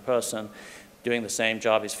the young person, doing the same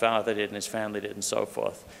job his father did and his family did and so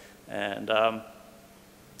forth. And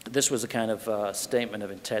this was a kind of statement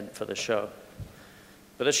of intent for the show.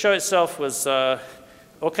 But the show itself was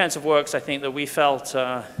all kinds of works, I think, that we felt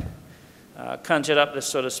conjured up this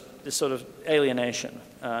sort of alienation,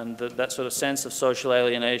 and that sort of sense of social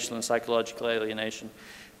alienation and psychological alienation,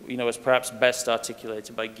 was perhaps best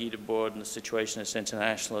articulated by Guy Debord and the Situationists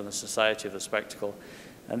International and the Society of the Spectacle.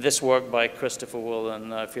 And this work by Christopher Wool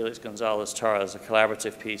and Felix Gonzalez-Torres, a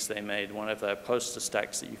collaborative piece they made, one of their poster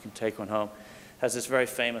stacks that you can take one home, has this very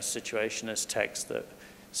famous Situationist text that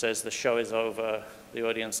says, "The show is over, the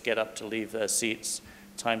audience get up to leave their seats,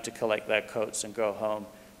 time to collect their coats and go home.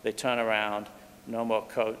 They turn around, no more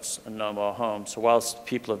coats and no more home." So whilst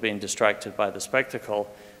people have been distracted by the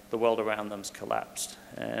spectacle, the world around them's collapsed.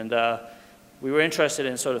 And we were interested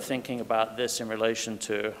in sort of thinking about this in relation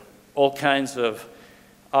to all kinds of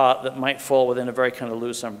art that might fall within a very kind of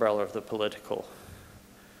loose umbrella of the political.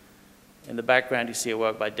 In the background, you see a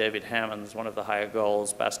work by David Hammond, one of the higher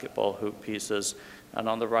goals, basketball hoop pieces. And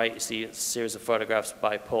on the right, you see a series of photographs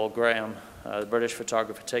by Paul Graham, the British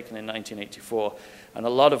photographer, taken in 1984. And a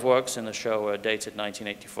lot of works in the show were dated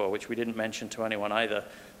 1984, which we didn't mention to anyone either,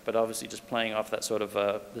 but obviously just playing off that sort of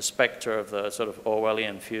the specter of the sort of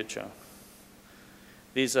Orwellian future.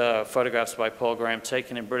 These are photographs by Paul Graham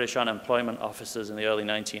taken in British unemployment offices in the early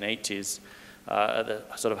 1980s. At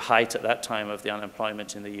the sort of height at that time of the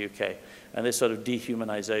unemployment in the UK, and this sort of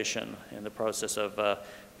dehumanization in the process of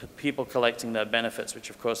people collecting their benefits, which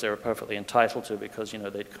of course they were perfectly entitled to because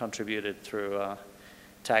they'd contributed through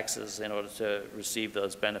taxes in order to receive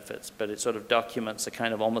those benefits. But it sort of documents a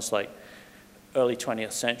kind of almost like early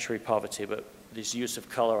 20th century poverty, but this use of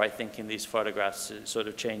color, I think, in these photographs, it sort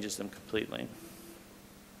of changes them completely.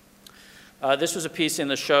 This was a piece in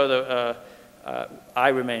the show that I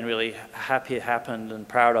remain really happy it happened and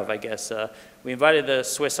proud of, I guess. We invited the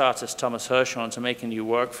Swiss artist Thomas Hirschhorn to make a new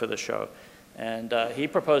work for the show. And he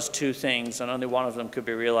proposed two things, and only one of them could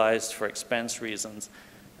be realized for expense reasons.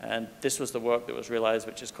 And this was the work that was realized,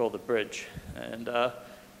 which is called the bridge. And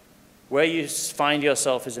where you find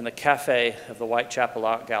yourself is in the cafe of the Whitechapel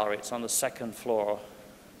Art Gallery. It's on the second floor,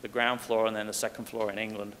 the ground floor, and then the second floor in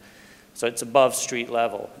England. So it's above street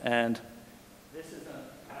level. And this is an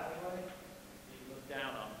alleyway you look down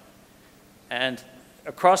on. And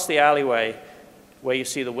across the alleyway, where you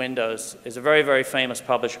see the windows, is a very, very famous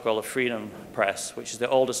publisher called the Freedom Press, which is the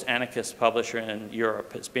oldest anarchist publisher in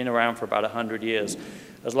Europe. It's been around for about 100 years,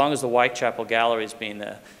 as long as the Whitechapel Gallery's been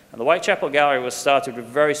there. And the Whitechapel Gallery was started with a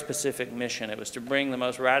very specific mission. It was to bring the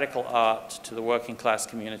most radical art to the working class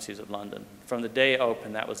communities of London. From the day it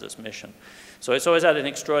opened, that was its mission. So it's always had an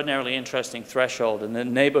extraordinarily interesting threshold, and the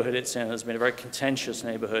neighborhood it's in has been a very contentious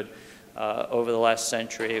neighborhood over the last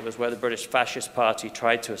century. It was where the British Fascist Party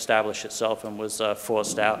tried to establish itself and was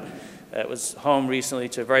forced out. It was home recently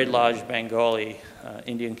to very large Bengali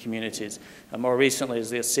Indian communities. And more recently, as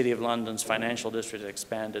the City of London's financial district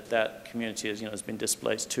expanded, that community has been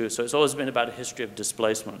displaced too. So it's always been about a history of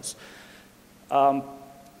displacements.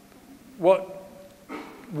 What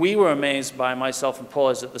we were amazed by, myself and Paul,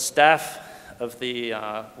 is that the staff of the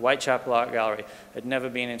Whitechapel Art Gallery had never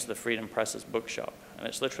been into the Freedom Press's bookshop. And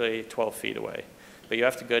it's literally 12 feet away. But you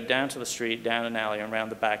have to go down to the street, down an alley, and around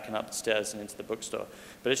the back and up the stairs and into the bookstore.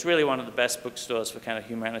 But it's really one of the best bookstores for kind of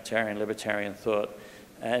humanitarian, libertarian thought.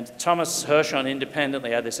 And Thomas Hirshhorn independently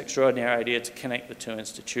had this extraordinary idea to connect the two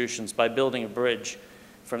institutions by building a bridge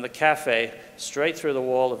from the cafe straight through the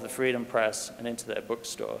wall of the Freedom Press and into their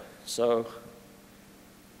bookstore. So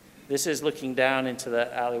this is looking down into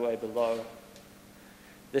the alleyway below.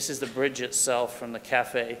 This is the bridge itself from the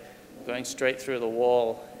cafe, going straight through the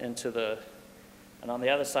wall into the, and on the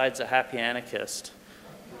other side's a happy anarchist.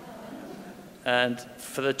 And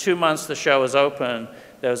for the 2 months the show was open,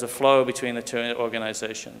 there was a flow between the two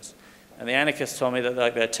organizations. And the anarchists told me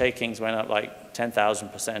that their takings went up like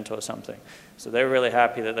 10,000% or something. So they were really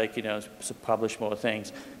happy that they could publish more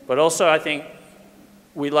things. But also I think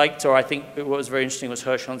we liked, or I think what was very interesting was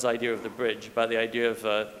Hirshhorn's idea of the bridge, about the idea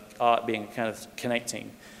of art being kind of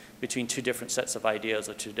connecting between two different sets of ideas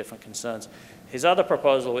or two different concerns. His other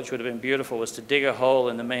proposal, which would have been beautiful, was to dig a hole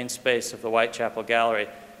in the main space of the Whitechapel Gallery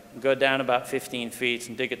and go down about 15 feet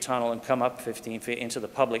and dig a tunnel and come up 15 feet into the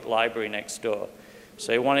public library next door.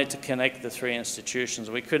 So he wanted to connect the three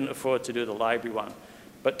institutions. We couldn't afford to do the library one.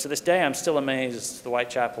 But to this day, I'm still amazed the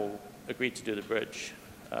Whitechapel agreed to do the bridge.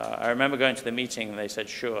 I remember going to the meeting and they said,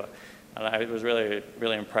 sure. And I was really,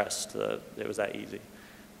 really impressed that it was that easy.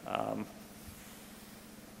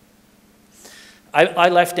 I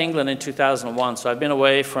left England in 2001, so I've been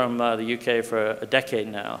away from the UK for a decade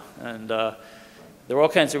now. And there were all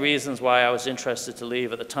kinds of reasons why I was interested to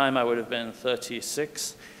leave. At the time, I would have been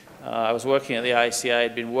 36. I was working at the ICI.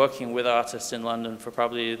 I'd been working with artists in London for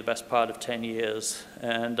probably the best part of 10 years.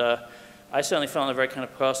 And I certainly felt on a very kind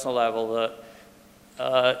of personal level that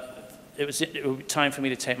it would be time for me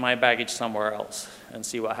to take my baggage somewhere else and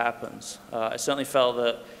see what happens. I certainly felt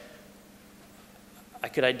that I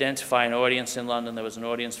could identify an audience in London. There was an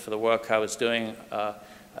audience for the work I was doing.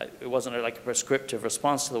 It wasn't like a prescriptive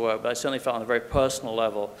response to the work, but I certainly felt on a very personal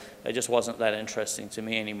level, it just wasn't that interesting to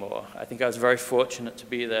me anymore. I think I was very fortunate to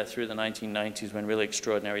be there through the 1990s when really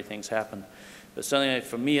extraordinary things happened. But certainly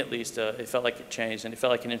for me at least, it felt like it changed, and it felt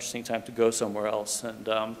like an interesting time to go somewhere else. And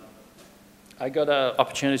I got an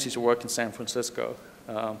opportunity to work in San Francisco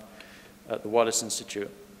at the Wattis Institute.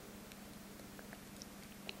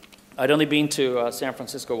 I'd only been to San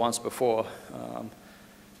Francisco once before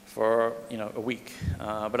for a week,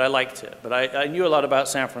 but I liked it. But I knew a lot about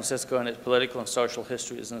San Francisco and its political and social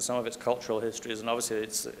histories and some of its cultural histories, and obviously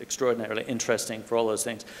it's extraordinarily interesting for all those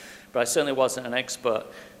things. But I certainly wasn't an expert.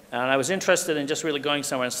 And I was interested in just really going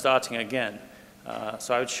somewhere and starting again.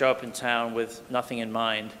 So I would show up in town with nothing in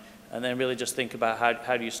mind, and then really just think about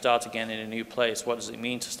how do you start again in a new place? What does it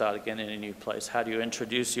mean to start again in a new place? How do you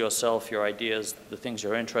introduce yourself, your ideas, the things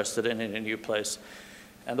you're interested in a new place?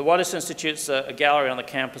 And the Wattis Institute's a gallery on the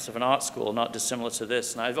campus of an art school, not dissimilar to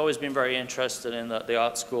this. And I've always been very interested in the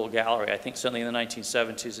art school gallery. I think certainly in the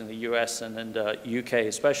 1970s in the US and in the UK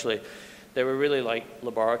especially, they were really like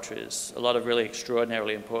laboratories. A lot of really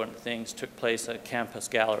extraordinarily important things took place at campus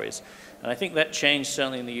galleries. And I think that changed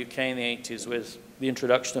certainly in the UK in the 80s with the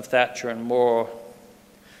introduction of Thatcher and more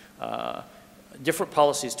different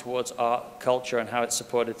policies towards art, culture, and how it's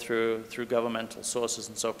supported through governmental sources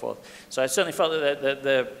and so forth. So I certainly felt that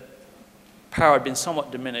the power had been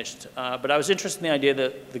somewhat diminished. But I was interested in the idea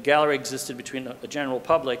that the gallery existed between the general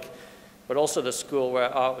public, but also the school where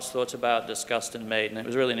art was thought about, discussed, and made. And it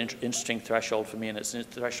was really an interesting threshold for me, and it's a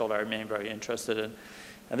threshold I remain very interested in.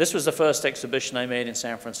 And this was the first exhibition I made in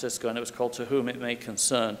San Francisco, and it was called To Whom It May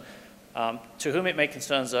Concern. To whom it may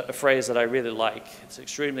concern is a phrase that I really like. It's an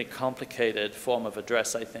extremely complicated form of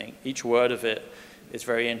address, I think. Each word of it is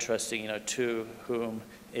very interesting, you know, to whom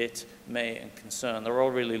it may and concern. They're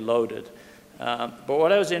all really loaded. But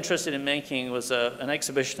what I was interested in making was an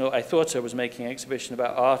exhibition, I thought I was making an exhibition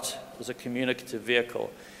about art as a communicative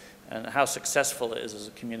vehicle and how successful it is as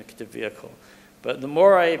a communicative vehicle. But the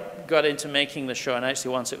more I got into making the show, and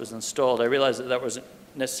actually once it was installed, I realized that that wasn't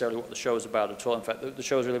necessarily what the show was about at all. In fact, the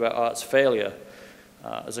show was really about art's failure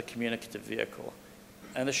as a communicative vehicle.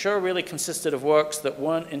 And the show really consisted of works that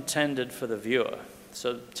weren't intended for the viewer.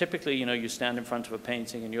 So typically, you know, you stand in front of a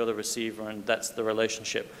painting and you're the receiver, and that's the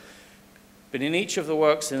relationship. But in each of the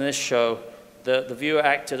works in this show, the viewer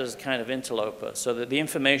acted as a kind of interloper, so that the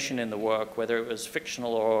information in the work, whether it was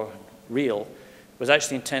fictional or real, was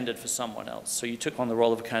actually intended for someone else. So you took on the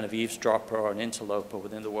role of a kind of eavesdropper or an interloper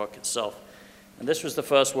within the work itself. And this was the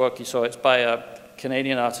first work you saw. It's by a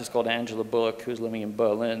Canadian artist called Angela Bullock, who's living in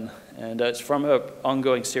Berlin. And it's from her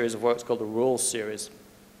ongoing series of works called the Rules series,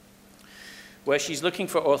 where she's looking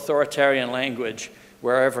for authoritarian language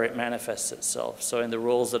wherever it manifests itself. So in the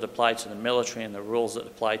rules that apply to the military and the rules that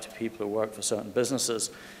apply to people who work for certain businesses,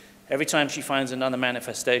 every time she finds another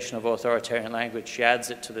manifestation of authoritarian language, she adds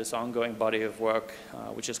it to this ongoing body of work,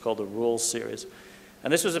 which is called the Rules series.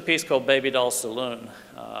 And this was a piece called Baby Doll Saloon.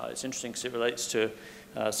 It's interesting because it relates to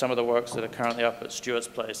some of the works that are currently up at Stewart's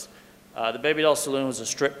Place. The Baby Doll Saloon was a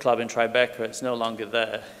strip club in Tribeca. It's no longer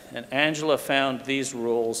there. And Angela found these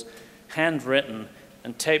rules handwritten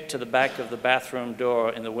and taped to the back of the bathroom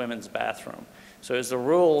door in the women's bathroom. So it was the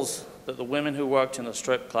rules that the women who worked in the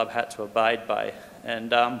strip club had to abide by.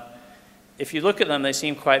 And if you look at them, they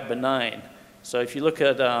seem quite benign. So if you look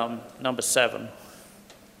at number 7, it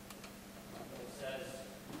says,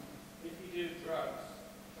 if you do drugs,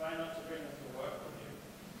 try not to bring them to work with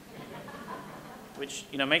you. Which,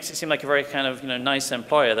 you know, makes it seem like a very kind of, you know, nice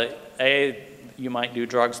employer that A, you might do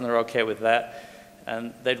drugs and they're okay with that,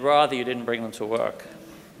 and they'd rather you didn't bring them to work,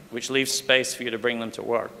 which leaves space for you to bring them to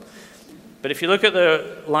work. But if you look at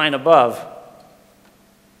the line above, it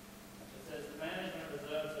says the management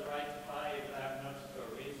reserves the right to fire you without notice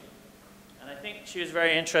or reason. And I think she was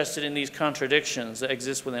very interested in these contradictions that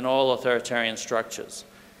exist within all authoritarian structures,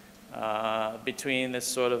 between this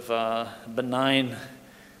sort of benign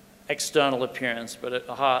external appearance, but at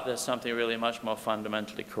the heart there's something really much more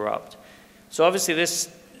fundamentally corrupt. So obviously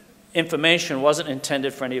this information wasn't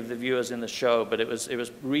intended for any of the viewers in the show, but it was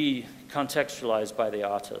recontextualized by the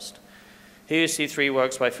artist. Here you see 3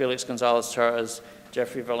 works by Felix Gonzalez-Torres,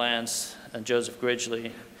 Jeffrey Valance, and Joseph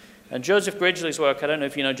Gridgley. And Joseph Gridgley's work, I don't know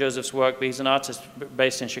if you know Joseph's work, but he's an artist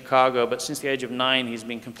based in Chicago, but since the age of 9, he's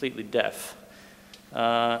been completely deaf.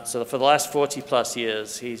 So for the last 40 plus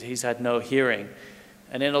years, he's had no hearing.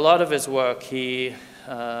 And in a lot of his work, he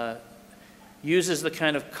uses the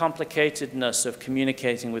kind of complicatedness of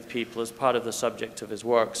communicating with people as part of the subject of his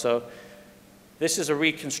work. So this is a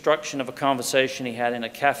reconstruction of a conversation he had in a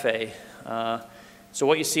cafe. So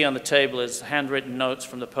what you see on the table is handwritten notes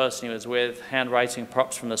from the person he was with, handwriting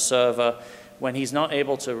props from the server. When he's not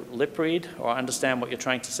able to lip read or understand what you're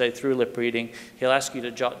trying to say through lip reading, he'll ask you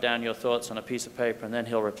to jot down your thoughts on a piece of paper, and then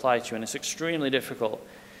he'll reply to you. And it's extremely difficult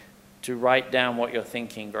to write down what you're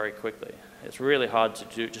thinking very quickly. It's really hard to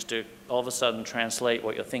do, just to all of a sudden translate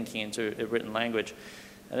what you're thinking into a written language.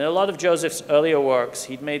 And in a lot of Joseph's earlier works,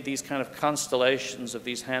 he'd made these kind of constellations of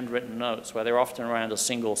these handwritten notes where they're often around a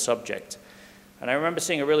single subject. And I remember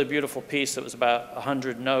seeing a really beautiful piece that was about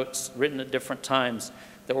 100 notes written at different times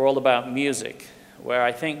that were all about music, where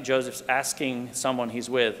I think Joseph's asking someone he's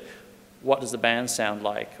with, what does the band sound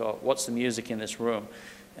like, or what's the music in this room?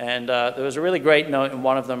 And there was a really great note in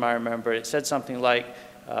one of them, I remember. It said something like,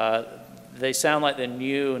 they sound like the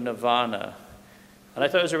new Nirvana. And I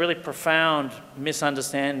thought it was a really profound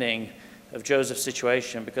misunderstanding of Joseph's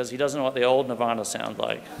situation, because he doesn't know what the old Nirvana sound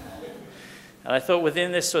like. And I thought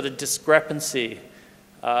within this sort of discrepancy,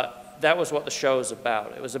 that was what the show was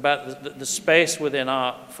about. It was about the space within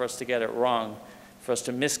art for us to get it wrong, for us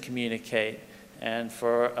to miscommunicate, and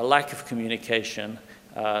for a lack of communication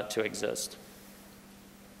to exist.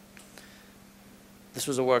 This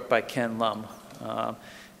was a work by Ken Lum.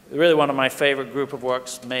 Really one of my favorite group of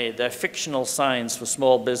works made. They're fictional signs for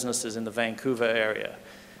small businesses in the Vancouver area.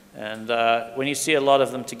 And when you see a lot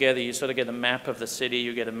of them together, you sort of get a map of the city,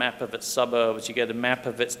 you get a map of its suburbs, you get a map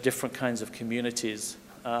of its different kinds of communities.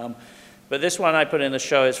 But this one I put in the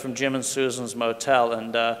show is from Jim and Susan's Motel,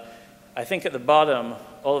 and I think at the bottom,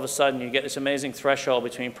 all of a sudden you get this amazing threshold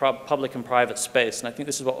between public and private space. And I think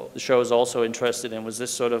this is what the show is also interested in, was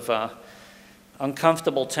this sort of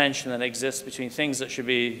uncomfortable tension that exists between things that should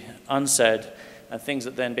be unsaid and things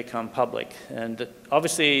that then become public. And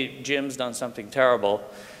obviously Jim's done something terrible.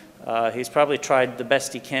 He's probably tried the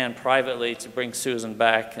best he can privately to bring Susan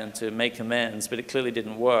back and to make amends, but it clearly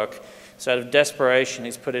didn't work. So out of desperation,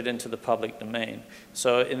 he's put it into the public domain.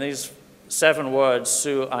 So in these 7 words,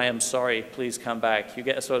 Sue, I am sorry, please come back, you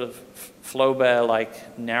get a sort of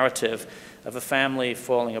Flaubert-like narrative of a family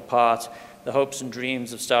falling apart, the hopes and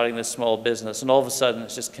dreams of starting this small business, and all of a sudden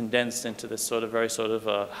it's just condensed into this sort of very sort of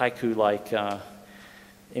haiku-like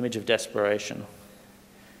image of desperation.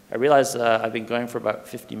 I realize I've been going for about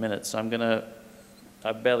 50 minutes, so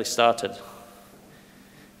I've barely started.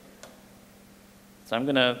 So I'm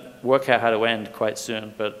going to work out how to end quite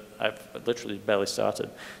soon, but I've literally barely started,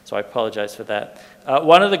 so I apologize for that.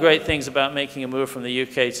 One of the great things about making a move from the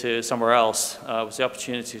UK to somewhere else was the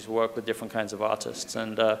opportunity to work with different kinds of artists.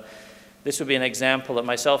 And this would be an example that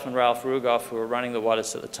myself and Ralph Rugoff, who were running the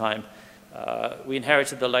Wattis at the time, we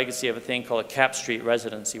inherited the legacy of a thing called a Cap Street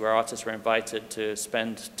residency, where artists were invited to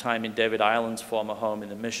spend time in David Island's former home in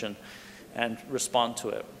the Mission and respond to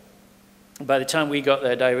it. By the time we got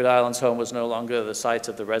there, David Island's home was no longer the site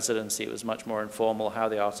of the residency. It was much more informal how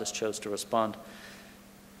the artist chose to respond.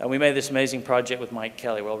 And we made this amazing project with Mike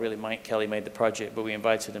Kelly. Well, really, Mike Kelly made the project, but we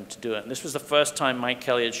invited him to do it. And this was the first time Mike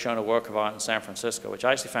Kelly had shown a work of art in San Francisco, which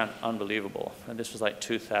I actually found unbelievable. And this was like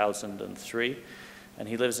 2003. And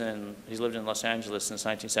he's lived in Los Angeles since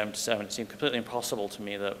 1977. It seemed completely impossible to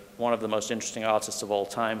me that one of the most interesting artists of all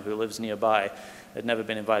time who lives nearby had never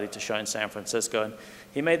been invited to show in San Francisco. And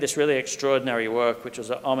he made this really extraordinary work, which was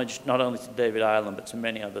a homage not only to David Island, but to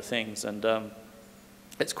many other things. And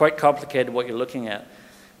it's quite complicated what you're looking at.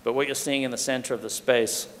 But what you're seeing in the center of the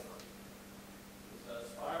space is a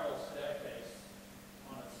spiral staircase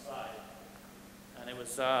on its side. And it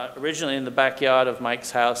was originally in the backyard of Mike's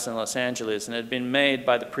house in Los Angeles, and it had been made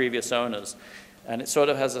by the previous owners. And it sort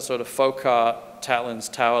of has a sort of folk art Tatlin's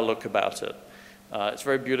Tower look about it. It's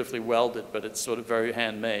very beautifully welded, but it's sort of very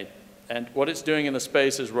handmade. And what it's doing in the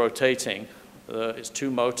space is rotating. It's 2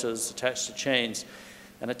 motors attached to chains.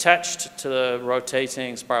 And attached to the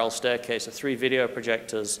rotating spiral staircase are 3 video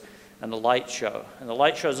projectors and a light show. And the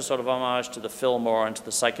light show is a sort of homage to the Fillmore and to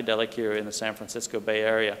the psychedelic era in the San Francisco Bay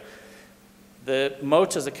Area. The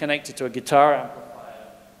motors are connected to a guitar amplifier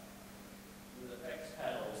with effects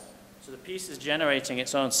pedals. So the piece is generating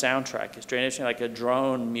its own soundtrack. It's generating like a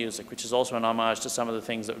drone music, which is also an homage to some of the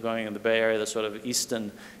things that were going on in the Bay Area, the sort of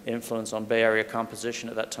Eastern influence on Bay Area composition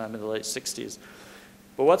at that time in the late 60s.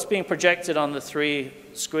 But what's being projected on the 3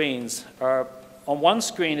 screens are, on one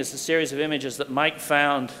screen is a series of images that Mike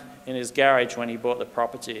found in his garage when he bought the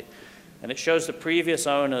property. And it shows the previous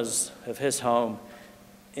owners of his home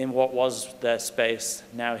in what was their space,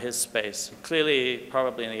 now his space. Clearly,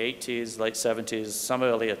 probably in the 80s, late 70s, some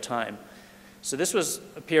earlier time. So this was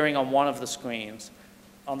appearing on one of the screens.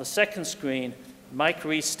 On the second screen, Mike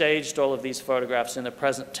restaged all of these photographs in the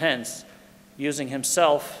present tense, using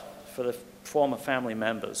himself for the former family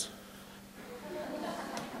members.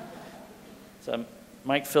 So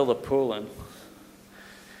Mike filled the pool in.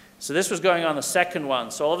 So this was going on the second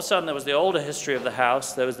one. So all of a sudden there was the older history of the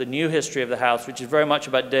house, there was the new history of the house, which is very much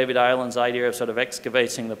about David Island's idea of sort of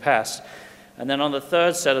excavating the past. And then on the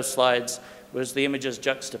third set of slides was the images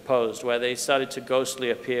juxtaposed, where they started to ghostly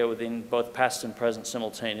appear within both past and present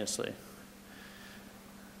simultaneously.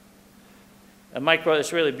 And Mike wrote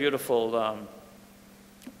this really beautiful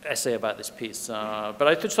essay about this piece. But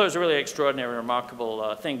I just thought it was a really extraordinary,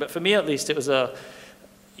 remarkable thing. But for me, at least, it was a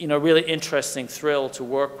really interesting thrill to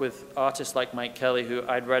work with artists like Mike Kelly, who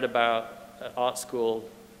I'd read about at art school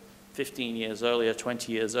 15 years earlier,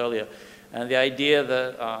 20 years earlier. And the idea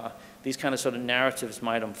that these kind of sort of narratives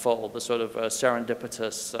might unfold, the sort of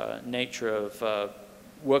serendipitous nature of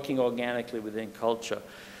working organically within culture.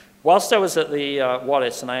 Whilst I was at the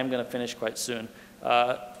Wattis, and I am going to finish quite soon,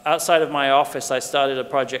 outside of my office, I started a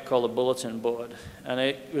project called the Bulletin Board. And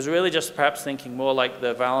it was really just perhaps thinking more like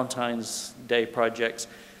the Valentine's Day projects,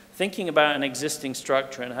 thinking about an existing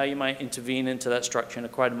structure and how you might intervene into that structure in a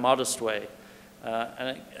quite modest way.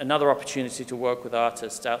 And another opportunity to work with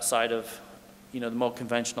artists outside of the more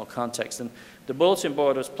conventional context. And the bulletin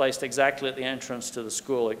board was placed exactly at the entrance to the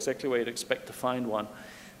school, exactly where you'd expect to find one.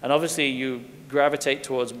 And obviously you gravitate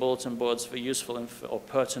towards bulletin boards for useful or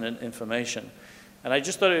pertinent information. And I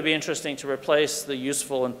just thought it would be interesting to replace the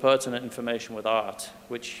useful and pertinent information with art,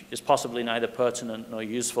 which is possibly neither pertinent nor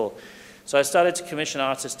useful. So I started to commission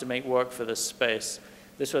artists to make work for this space.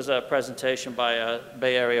 This was a presentation by a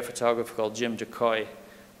Bay Area photographer called Jim Decoy.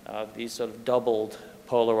 these sort of doubled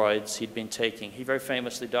Polaroids he'd been taking. He very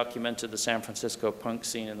famously documented the San Francisco punk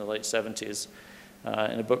scene in the late 70s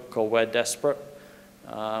in a book called We're Desperate.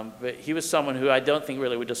 But he was someone who I don't think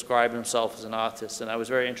really would describe himself as an artist, and I was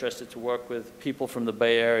very interested to work with people from the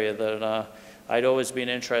Bay Area that I'd always been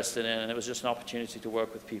interested in, and it was just an opportunity to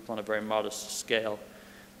work with people on a very modest scale.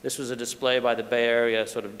 This was a display by the Bay Area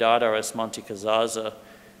sort of Dadaist Monty Kazaza,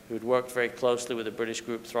 who'd worked very closely with the British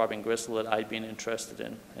group Throbbing Gristle that I'd been interested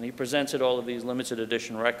in. And he presented all of these limited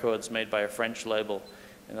edition records made by a French label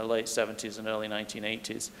in the late 70s and early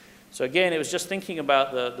 1980s. So again, it was just thinking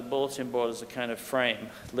about the bulletin board as a kind of frame,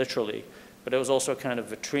 literally, but it was also a kind of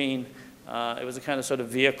vitrine. It was a kind of sort of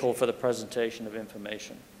vehicle for the presentation of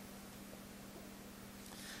information.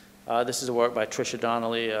 This is a work by Trisha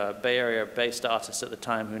Donnelly, a Bay Area-based artist at the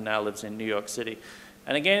time who now lives in New York City.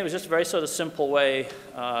 And again, it was just a very sort of simple way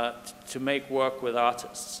to make work with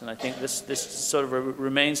artists. And I think this sort of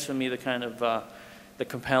remains for me the kind of the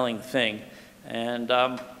compelling thing. And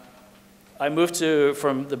I moved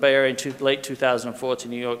from the Bay Area in late 2004 to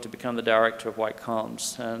New York to become the director of White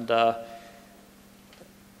Columns. And as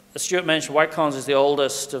Stuart mentioned, White Columns is the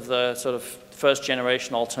oldest of the sort of first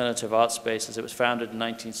generation alternative art spaces. It was founded in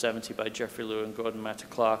 1970 by Jeffrey Liu and Gordon Matta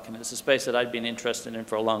Clark. And it's a space that I'd been interested in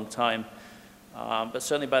for a long time. But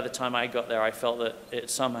certainly by the time I got there, I felt that it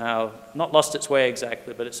somehow, not lost its way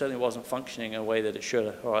exactly, but it certainly wasn't functioning in a way that it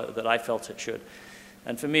should, or that I felt it should.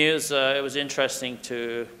 And for me, it was interesting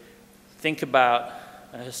to think about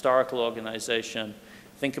a historical organization,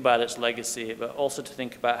 think about its legacy, but also to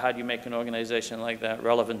think about how do you make an organization like that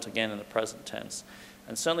relevant again in the present tense.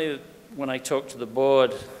 And certainly when I talked to the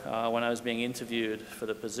board, when I was being interviewed for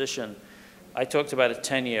the position, I talked about a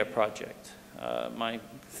 10-year project. My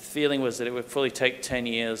feeling was that it would fully take 10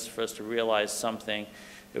 years for us to realize something.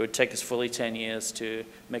 It would take us fully 10 years to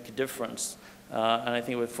make a difference. And I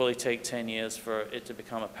think it would fully take 10 years for it to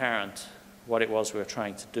become apparent what it was we were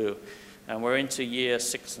trying to do. And we're into year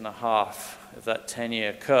 6.5 of that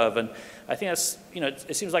 10-year curve. And I think that's,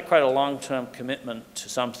 it seems like quite a long-term commitment to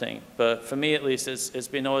something. But for me, at least, it's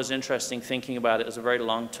been always interesting thinking about it as a very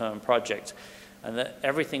long-term project. And that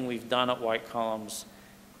everything we've done at White Columns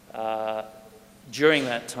during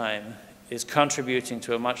that time is contributing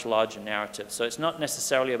to a much larger narrative. So it's not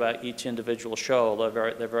necessarily about each individual show, although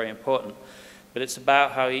they're very important. But it's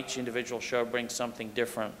about how each individual show brings something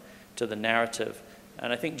different to the narrative.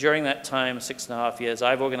 And I think during that time, 6.5 years,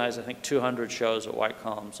 I've organized, I think, 200 shows at White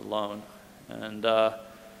Columns alone. And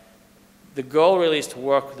the goal really is to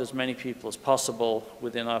work with as many people as possible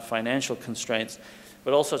within our financial constraints,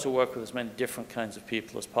 but also to work with as many different kinds of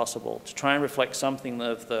people as possible, to try and reflect something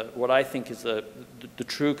of what I think is the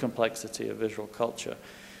true complexity of visual culture.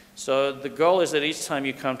 So the goal is that each time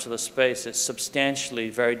you come to the space, it's substantially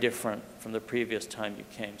very different from the previous time you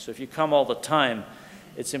came. So if you come all the time,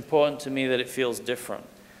 it's important to me that it feels different.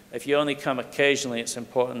 If you only come occasionally, it's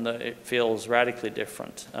important that it feels radically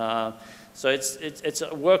different. So it's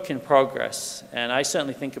a work in progress, and I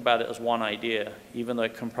certainly think about it as one idea, even though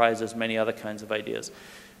it comprises many other kinds of ideas.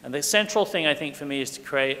 And the central thing, I think, for me is to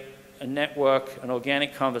create a network, an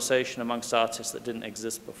organic conversation amongst artists that didn't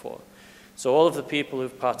exist before. So all of the people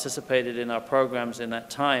who've participated in our programs in that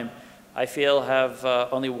time, I feel have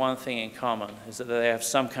only one thing in common, is that they have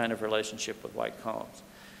some kind of relationship with White Columns.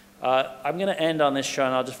 I'm going to end on this show,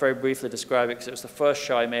 and I'll just very briefly describe it, because it was the first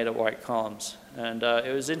show I made at White Columns. And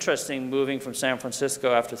it was interesting moving from San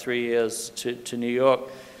Francisco after 3 years to New York.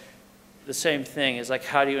 The same thing is like,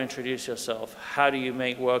 how do you introduce yourself? How do you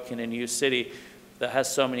make work in a new city that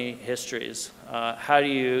has so many histories? How do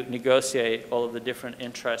you negotiate all of the different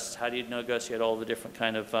interests? How do you negotiate all the different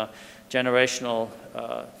kind of generational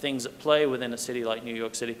things at play within a city like New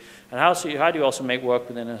York City? And how do you also make work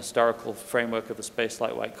within a historical framework of a space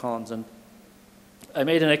like White Columns? And I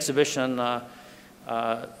made an exhibition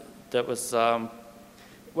that was,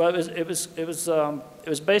 well, it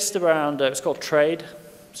was based around, it was called Trade.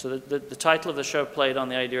 So the title of the show played on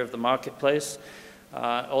the idea of the marketplace,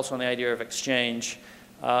 also on the idea of exchange.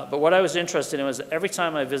 But what I was interested in was that every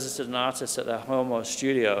time I visited an artist at their home or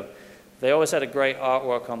studio, they always had a great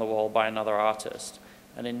artwork on the wall by another artist.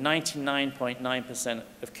 And in 99.9%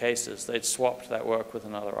 of cases, they'd swapped that work with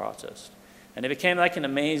another artist. And it became like an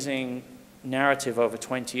amazing narrative over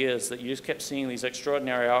 20 years that you just kept seeing these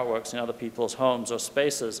extraordinary artworks in other people's homes or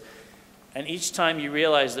spaces. And each time you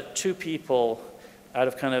realize that two people, out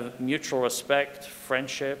of kind of mutual respect,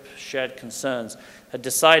 friendship, shared concerns, had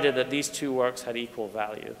decided that these two works had equal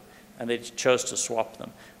value, and they chose to swap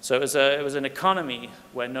them. So it was an economy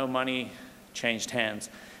where no money changed hands.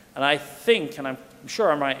 And I think, and I'm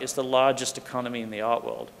sure I'm right, it's the largest economy in the art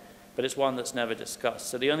world. But but it's one that's never discussed.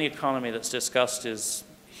 So the only economy that's discussed is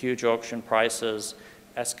huge auction prices,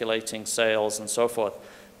 escalating sales, and so forth.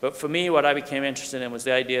 But for me, what I became interested in was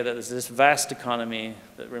the idea that there's this vast economy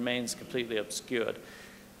that remains completely obscured.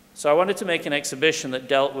 So I wanted to make an exhibition that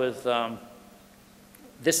dealt with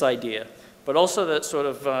this idea, but also that sort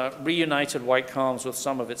of reunited white columns with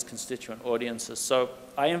some of its constituent audiences. So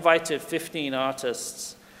I invited 15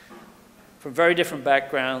 artists from very different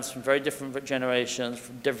backgrounds, from very different generations,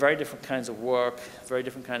 from very different kinds of work, very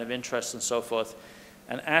different kind of interests and so forth,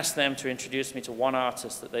 and asked them to introduce me to one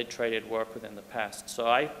artist that they'd traded work with in the past. So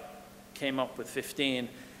I came up with 15.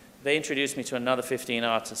 They introduced me to another 15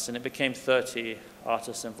 artists, and it became 30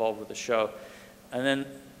 artists involved with the show. And then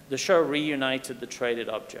the show reunited the traded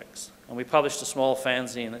objects. And we published a small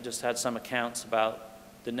fanzine that just had some accounts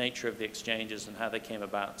about the nature of the exchanges and how they came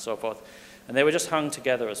about and so forth. And they were just hung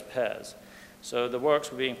together as pairs. So the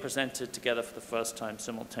works were being presented together for the first time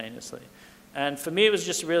simultaneously. And for me, it was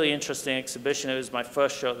just a really interesting exhibition. It was my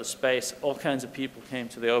first show at the Space. All kinds of people came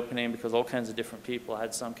to the opening because all kinds of different people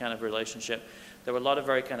had some kind of relationship. There were a lot of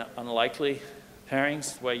very kind of unlikely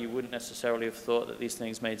pairings where you wouldn't necessarily have thought that these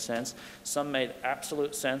things made sense. Some made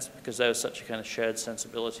absolute sense because there was such a kind of shared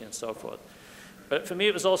sensibility and so forth. But for me,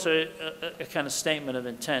 it was also a kind of statement of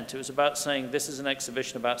intent. It was about saying this is an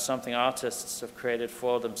exhibition about something artists have created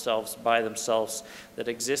for themselves, by themselves, that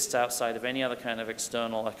exists outside of any other kind of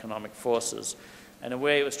external economic forces. And in a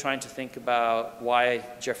way, it was trying to think about why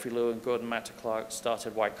Jeffrey Lew and Gordon Matta Clark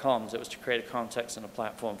started White Columns. It was to create a context and a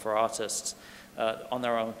platform for artists on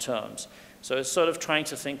their own terms. So it's sort of trying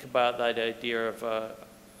to think about that idea of a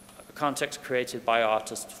context created by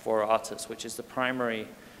artists for artists, which is the primary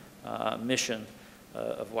mission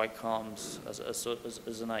of White Columns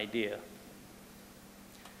as an idea.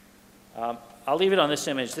 I'll leave it on this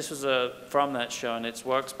image. This was from that show, and it's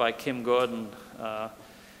works by Kim Gordon,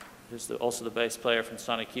 who's also the bass player from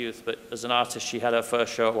Sonic Youth. But as an artist, she had her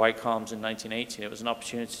first show at White Columns in 1918. It was an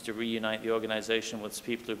opportunity to reunite the organization with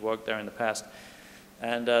people who'd worked there in the past.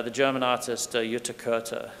 And the German artist Jutta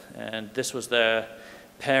Curator, and this was their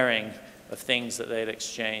pairing of things that they'd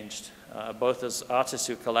exchanged, both as artists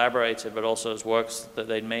who collaborated, but also as works that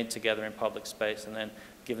they'd made together in public space and then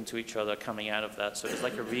given to each other coming out of that. So it was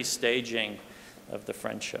like a restaging of the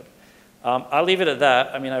friendship. I'll leave it at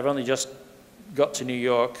that. I mean, I've only just got to New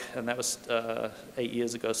York, and that was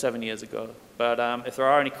 7 years ago. But if there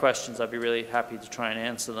are any questions, I'd be really happy to try and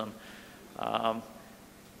answer them.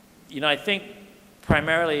 You know, I think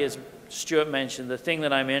primarily, as Stuart mentioned, the thing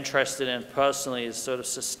that I'm interested in personally is sort of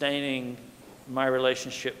sustaining my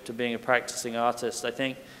relationship to being a practicing artist. I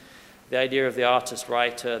think the idea of the artist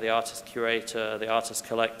writer, the artist curator, the artist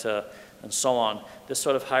collector, and so on, this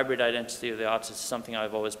sort of hybrid identity of the artist is something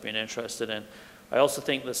I've always been interested in. I also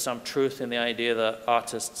think there's some truth in the idea that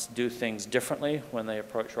artists do things differently when they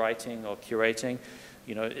approach writing or curating.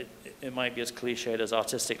 You know, it might be as cliched as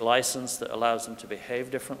artistic license that allows them to behave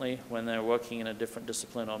differently when they're working in a different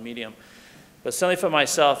discipline or medium. But certainly for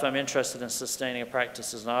myself, I'm interested in sustaining a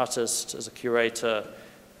practice as an artist, as a curator,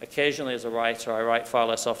 occasionally as a writer. I write far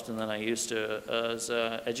less often than I used to. As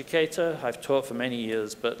an educator, I've taught for many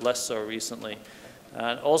years, but less so recently.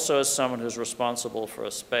 And also as someone who's responsible for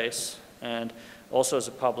a space, and also as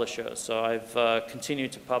a publisher. So I've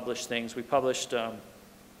continued to publish things. We published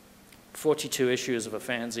 42 issues of a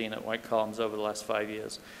fanzine at White Columns over the last 5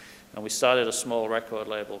 years. And we started a small record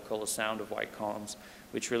label called The Sound of White Columns,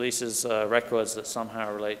 which releases records that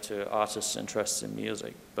somehow relate to artists' interests in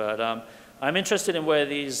music. But I'm interested in where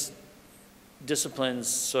these disciplines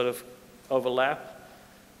sort of overlap,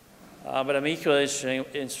 but I'm equally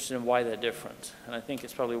interested in why they're different. And I think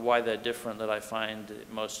it's probably why they're different that I find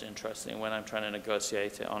it most interesting when I'm trying to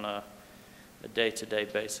negotiate it on a day-to-day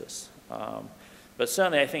basis. But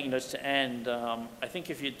certainly, I think, you know, to end, I think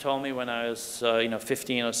if you'd told me when I was,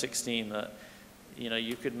 15 or 16 that, you know,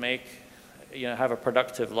 you could have a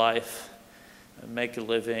productive life, make a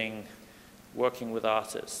living, working with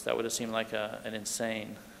artists, that would have seemed like an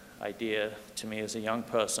insane idea to me as a young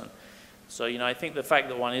person. So, you know, I think the fact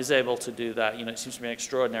that one is able to do that, you know, it seems to be an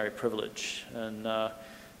extraordinary privilege. And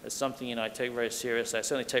it's something, you know, I take very seriously. I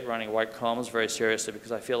certainly take running White Columns very seriously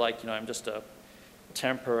because I feel like, you know, I'm just a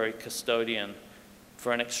temporary custodian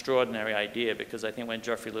for an extraordinary idea, because I think when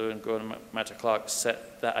Jeffrey Lew and Gordon Matta Clark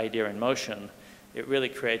set that idea in motion, it really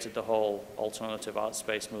created the whole alternative art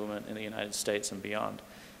space movement in the United States and beyond.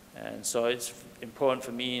 And so it's important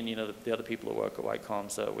for me and, you know, the other people who work at White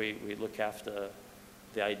Columns that we look after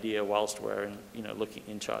the idea whilst we're looking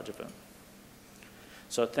in charge of it.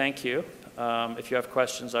 So thank you. If you have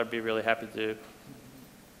questions, I'd be really happy to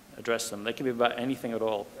address them. They can be about anything at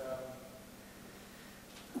all.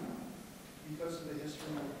 because of the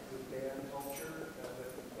history of the band culture that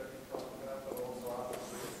you talked about, but also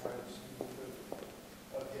obviously the kind of skew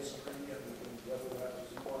of history and whether that was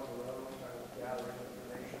you on your own, kind of gathering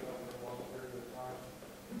information over a long period of time.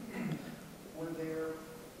 Were there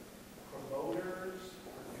promoters,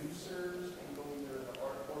 producers, people either in the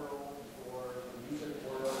art world or the music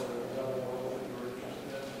world or another world that you were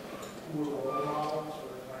interested in, who were role models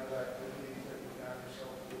or the kind of activities that you found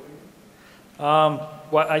yourself doing?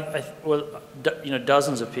 Well,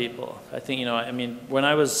 dozens of people. I think, I mean, when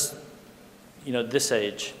I was, this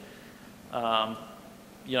age, I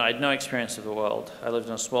had no experience of the world. I lived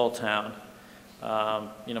in a small town.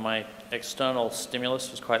 My external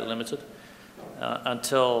stimulus was quite limited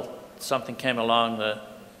until something came along that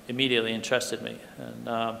immediately interested me.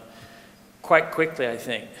 And quite quickly, I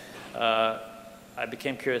think, I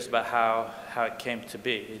became curious about how it came to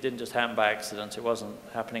be. It didn't just happen by accident. It wasn't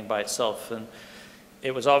happening by itself. And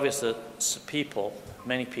it was obvious that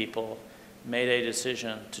many people, made a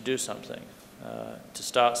decision to do something, to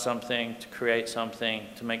start something, to create something,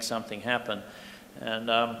 to make something happen. And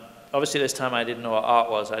obviously this time I didn't know what art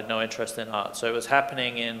was. I had no interest in art. So it was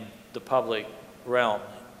happening in the public realm.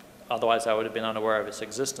 Otherwise I would have been unaware of its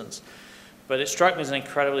existence. But it struck me as an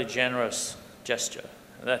incredibly generous gesture.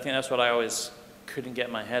 And I think that's what I always couldn't get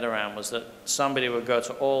my head around, was that somebody would go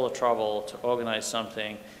to all the trouble to organize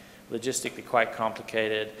something logistically quite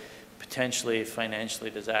complicated, potentially financially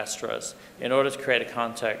disastrous, in order to create a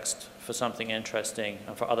context for something interesting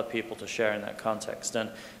and for other people to share in that context. And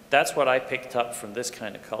that's what I picked up from this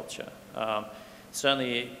kind of culture.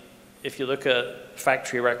 Certainly, if you look at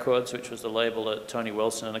Factory Records, which was the label that Tony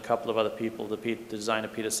Wilson and a couple of other people, the designer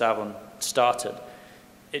Peter Savon, started,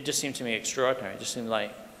 it just seemed to me extraordinary. It just seemed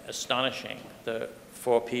like astonishing that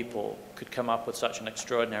 4 people could come up with such an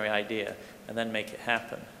extraordinary idea and then make it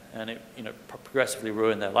happen. And it progressively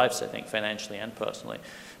ruined their lives, I think, financially and personally.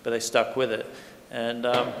 But they stuck with it. And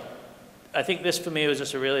I think this, for me, was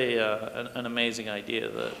just a really an amazing idea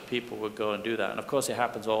that people would go and do that. And of course, it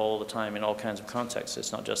happens all the time in all kinds of contexts.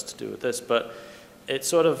 It's not just to do with this. But it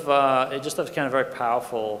sort of, it just was kind of very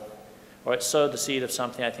powerful, or it sowed the seed of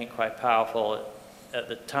something, I think, quite powerful at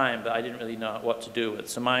the time, but I didn't really know what to do with.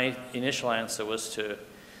 So my initial answer was to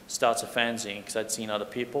start a fanzine, because I'd seen other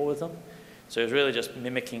people with them. So it was really just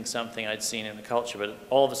mimicking something I'd seen in the culture, but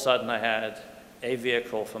all of a sudden I had a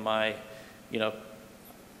vehicle for my,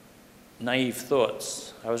 naive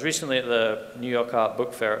thoughts. I was recently at the New York Art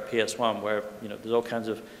Book Fair at PS1, where, there's all kinds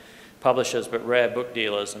of publishers, but rare book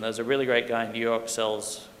dealers, and there's a really great guy in New York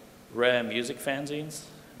sells rare music fanzines.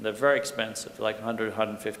 They're very expensive, like $100,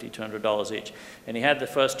 $150, $200 each. And he had the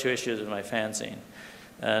first 2 issues of my fanzine.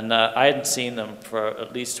 And I hadn't seen them for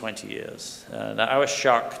at least 20 years. And I was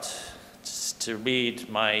shocked to read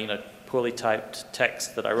my poorly typed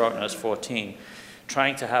text that I wrote when I was 14,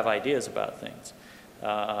 trying to have ideas about things.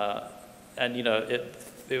 And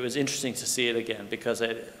it was interesting to see it again, because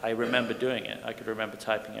I remember doing it. I could remember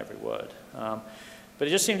typing every word. But it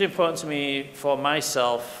just seemed important to me for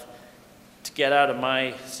myself to get out of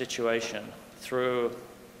my situation through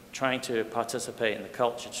trying to participate in the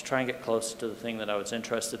culture, to try and get closer to the thing that I was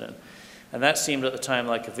interested in. And that seemed at the time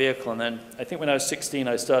like a vehicle. And then I think when I was 16,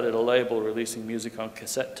 I started a label releasing music on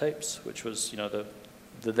cassette tapes, which was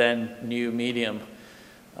the then new medium.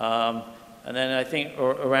 And then I think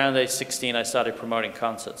around age 16, I started promoting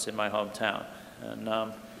concerts in my hometown.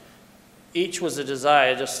 And each was a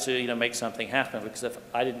desire just to make something happen, because if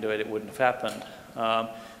I didn't do it, it wouldn't have happened.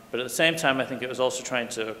 But at the same time, I think it was also trying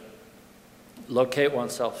to locate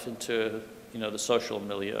oneself into, the social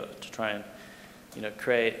milieu, to try and,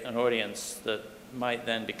 create an audience that might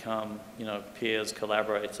then become, peers,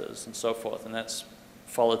 collaborators, and so forth. And that's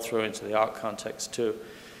followed through into the art context too.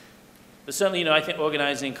 But certainly, I think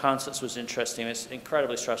organizing concerts was interesting. It's an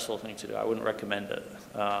incredibly stressful thing to do. I wouldn't recommend it.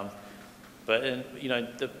 But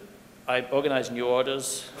I organized New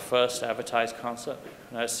Order's first advertised concert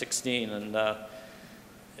when I was 16, and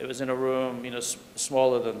it was in a room,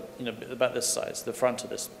 smaller than, about this size, in front of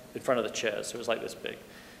the chairs. It was like this big.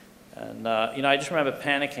 And, I just remember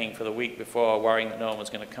panicking for the week before, worrying that no one was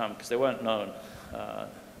going to come, because they weren't known.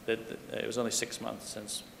 It was only 6 months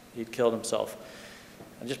since he'd killed himself.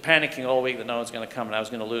 And just panicking all week that no one's going to come, and I was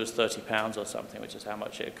going to lose 30 pounds or something, which is how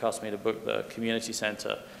much it cost me to book the community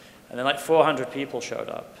center. And then like 400 people showed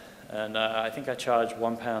up. And I think I charged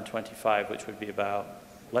 £1.25, which would be about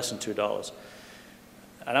less than $2.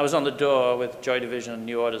 And I was on the door with Joy Division,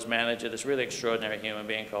 New Order's manager, this really extraordinary human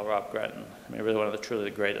being called Rob Gretton. I mean, really one of the truly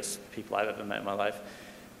the greatest people I've ever met in my life.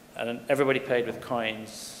 And everybody paid with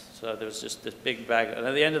coins, so there was just this big bag. And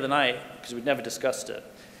at the end of the night, because we'd never discussed it,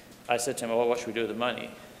 I said to him, well, what should we do with the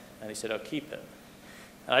money? And he said, oh, keep it.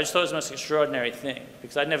 And I just thought it was the most extraordinary thing,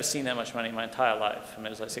 because I'd never seen that much money in my entire life. I mean,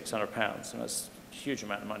 it was like 600 pounds, and it was a huge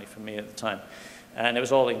amount of money for me at the time. And it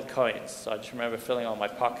was all in coins, so I just remember filling all my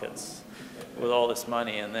pockets with all this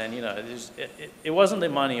money. And then, you know, it wasn't the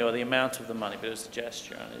money or the amount of the money, but it was the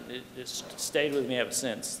gesture. And it just stayed with me ever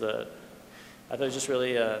since. That I thought it was just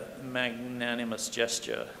really a magnanimous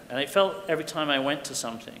gesture. And it felt every time I went to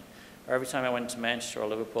something, or every time I went to Manchester or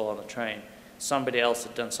Liverpool on the train, somebody else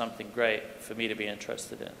had done something great for me to be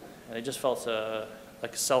interested in. And it just felt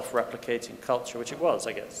like a self-replicating culture, which it was,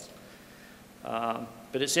 I guess.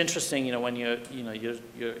 But it's interesting, you know, when you're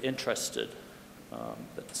interested.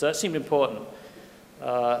 So that seemed important.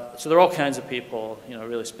 So there are all kinds of people, you know,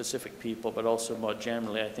 really specific people, but also more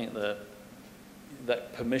generally, I think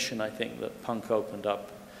that permission, I think, that punk opened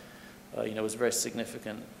up, you know, was very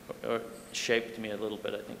significant, or shaped me a little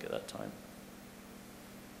bit, I think, at that time.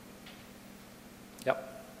 Yep.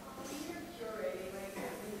 When you're curating, like,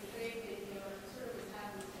 in the trade thing, you know, it sort of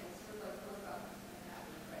happens, sort of like photographs that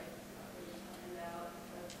happen, right? It's not really planned out.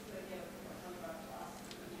 But like, you have a photograph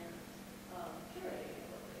philosophy when you're curating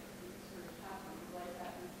a little bit. It sort of happens like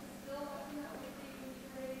that. Does it still happen that way for you when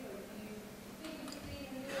you're curating? Or do you think of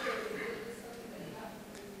being new, or is it just something that you have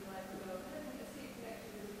to do in life and go, I think I see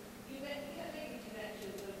connections. You can't make the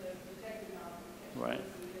connections of the detective novel. Right.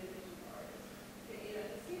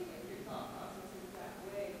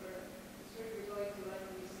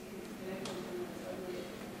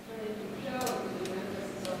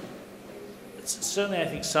 Certainly, I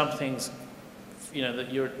think some things, you know,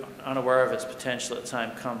 that you're unaware of its potential at the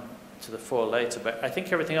time come to the fore later. But I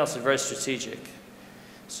think everything else is very strategic.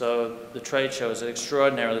 So the trade show is an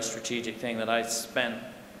extraordinarily strategic thing that I spent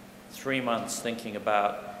 3 months thinking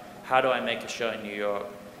about. How do I make a show in New York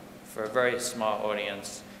for a very smart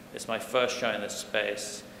audience? It's my first show in this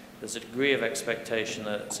space. There's a degree of expectation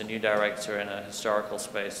that it's a new director in a historical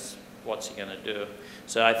space. What's he going to do?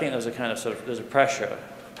 So I think there's a kind of there's a pressure.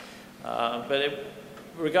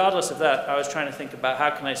 Regardless of that, I was trying to think about how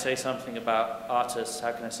can I say something about artists,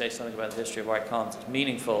 how can I say something about the history of white columns that's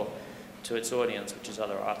meaningful to its audience, which is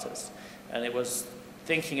other artists. And it was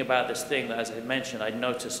thinking about this thing that, as I mentioned, I'd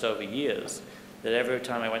noticed over years, that every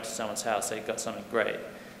time I went to someone's house, they got something great,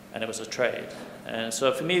 and it was a trade. And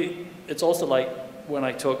so for me, it's also like when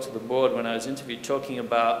I talked to the board, when I was interviewed, talking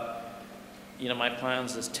about, you know, my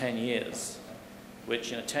plans is 10 years.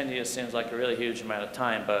 Which, you know, 10 years seems like a really huge amount of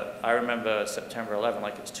time, but I remember September 11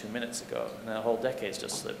 like it was 2 minutes ago, and then a whole decade's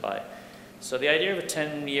just slipped by. So the idea of a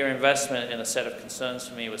 10-year investment in a set of concerns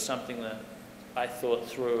for me was something that I thought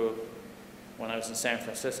through when I was in San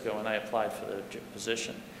Francisco when I applied for the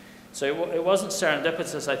position. So it wasn't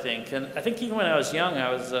serendipitous, I think, and I think even when I was young,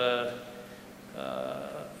 I was,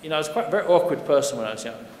 you know, I was quite a very awkward person when I was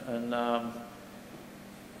young, and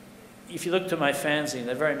if you looked at my fanzine,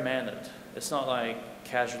 they're very mannered. It's not like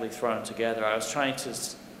casually thrown together. I was trying to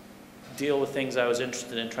deal with things I was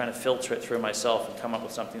interested in, trying to filter it through myself and come up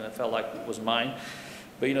with something that felt like it was mine.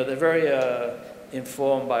 But, you know, they're very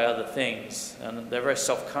informed by other things, and they're very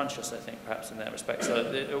self-conscious, I think, perhaps in that respect. So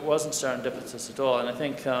it wasn't serendipitous at all. And I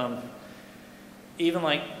think even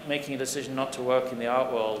like making a decision not to work in the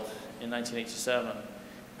art world in 1987,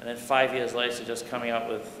 and then 5 years later just coming up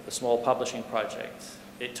with a small publishing project.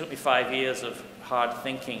 It took me 5 years of hard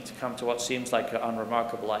thinking to come to what seems like an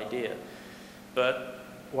unremarkable idea. But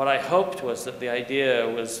what I hoped was that the idea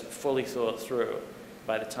was fully thought through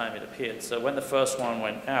by the time it appeared. So when the first one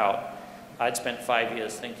went out, I'd spent 5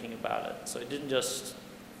 years thinking about it. So it didn't just,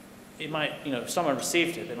 it might, you know, if someone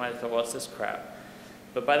received it, they might have thought, what's this crap?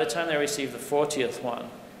 But by the time they received the 40th one,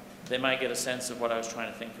 they might get a sense of what I was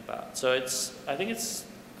trying to think about. So I think it's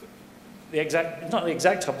not the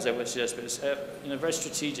exact opposite of what you suggest, but it's you know, very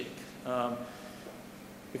strategic.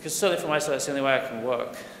 Because certainly for myself, that's the only way I can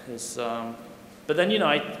work. But then, you know,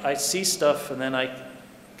 I see stuff and then I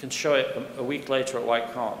can show it a week later at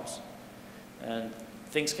White Columns. And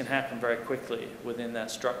things can happen very quickly within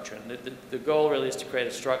that structure. And the goal really is to create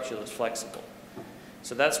a structure that's flexible.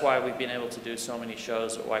 So that's why we've been able to do so many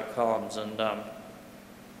shows at White Columns. And,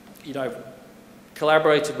 you know, I've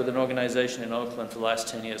collaborated with an organization in Oakland for the last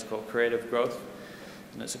 10 years called Creative Growth.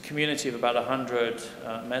 And it's a community of about 100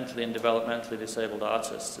 mentally and developmentally disabled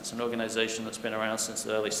artists. It's an organization that's been around since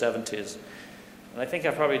the early 70s. And I think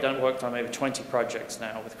I've probably worked on maybe 20 projects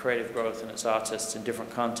now with Creative Growth and its artists in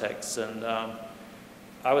different contexts. And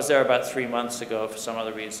I was there about 3 months ago for some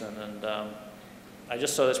other reason. And I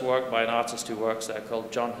just saw this work by an artist who works there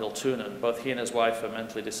called John Hiltunen. Both he and his wife are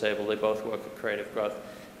mentally disabled. They both work at Creative Growth.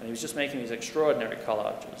 And he was just making these extraordinary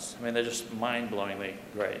collages. I mean, they're just mind-blowingly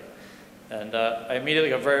great. And I immediately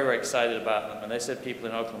got very, very excited about them, and they said people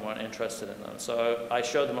in Oakland weren't interested in them. So I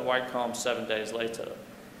showed them at White Column 7 days later.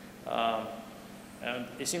 And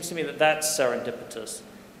it seems to me that that's serendipitous,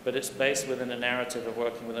 but it's based within a narrative of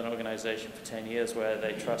working with an organization for 10 years where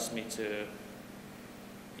they trust me to,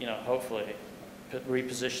 you know, hopefully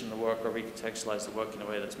reposition the work or recontextualize the work in a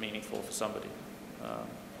way that's meaningful for somebody.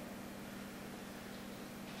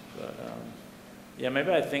 Yeah,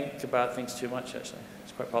 maybe I think about things too much, actually.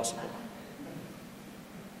 It's quite possible.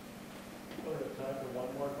 We have time for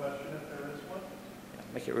one more question, if there is one. Yeah,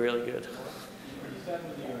 make it really good. You said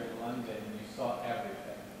when you were in London, you saw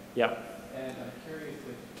everything. Yeah. And I'm curious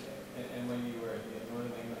if, and when you were in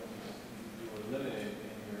Northern England, you were limited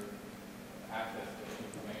in your access to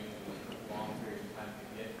information for long periods of time to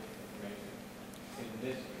get information. In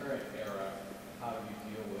this current era, how do you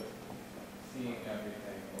deal with seeing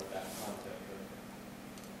everything or that concept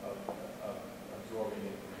of absorbing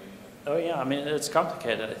information? Oh yeah, I mean, it's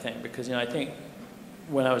complicated, I think, because, you know, I think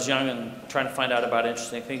when I was young and trying to find out about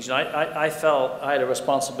interesting things, you know, I felt I had a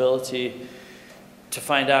responsibility to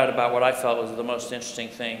find out about what I felt was the most interesting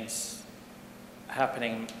things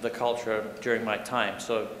happening in the culture during my time.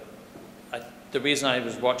 So the reason I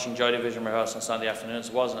was watching Joy Division rehearse on Sunday afternoons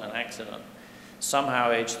wasn't an accident.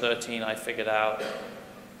 Somehow, age 13, I figured out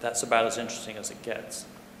that's about as interesting as it gets.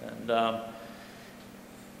 And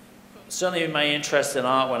certainly my interest in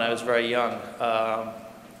art when I was very young,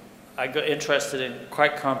 I got interested in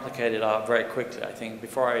quite complicated art very quickly, I think,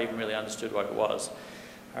 before I even really understood what it was.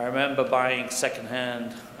 I remember buying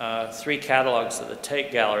secondhand 3 catalogs that the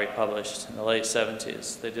Tate Gallery published in the late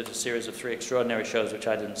 70s. They did a series of 3 extraordinary shows, which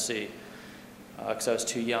I didn't see because I was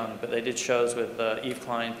too young, but they did shows with Yves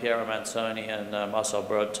Klein, Piero Manzoni, and Marcel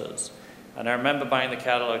Broodters. And I remember buying the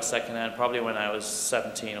catalogs secondhand probably when I was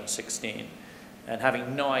 17 or 16 and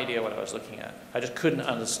having no idea what I was looking at. I just couldn't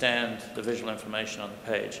understand the visual information on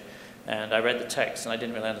the page. And I read the text and I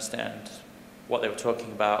didn't really understand what they were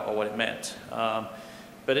talking about or what it meant.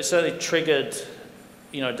 But it certainly triggered,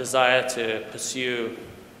 you know, a desire to pursue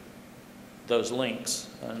those links.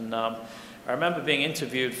 And I remember being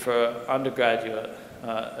interviewed for undergraduate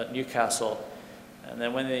at Newcastle, and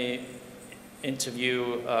then when the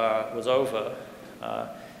interview was over,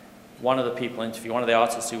 one of the people interviewed, one of the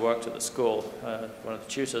artists who worked at the school, one of the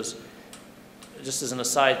tutors, just as an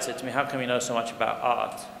aside said to me, "How come you know so much about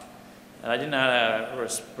art?" And I didn't know how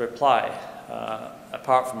to reply.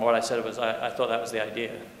 Apart from what I said, was I thought that was the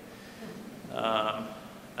idea.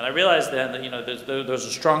 And I realized then that, you know, there's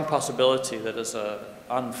a strong possibility that as an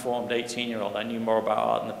unformed 18-year-old, I knew more about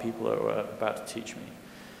art than the people that were about to teach me.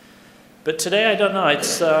 But today, I don't know.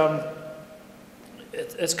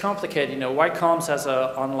 It's complicated. You know, White Columns has an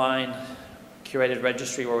online curated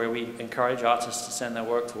registry where we encourage artists to send their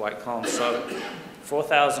work to White Columns. So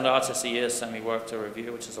 4,000 artists a year send me work to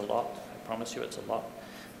review, which is a lot. I promise you it's a lot.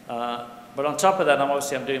 But on top of that,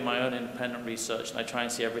 I'm doing my own independent research, and I try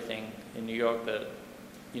and see everything in New York that,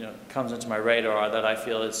 you know, comes into my radar or that I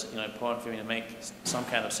feel is, you know, important for me to make some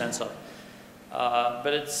kind of sense of.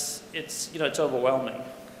 But it's you know, it's overwhelming.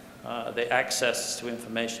 The access to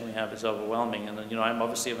information we have is overwhelming, and you know, I'm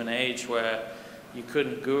obviously of an age where you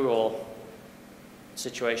couldn't Google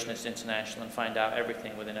Situationist International and find out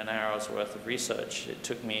everything within an hour's worth of research. It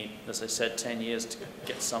took me, as I said, 10 years to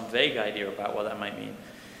get some vague idea about what that might mean.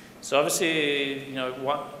 So obviously, you know,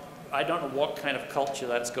 I don't know what kind of culture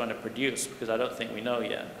that's going to produce, because I don't think we know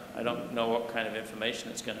yet. I don't know what kind of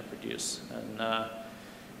information it's going to produce. And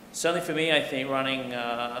certainly for me, I think running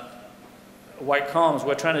White Columns,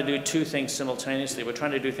 we're trying to do 2 things simultaneously. We're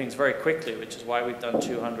trying to do things very quickly, which is why we've done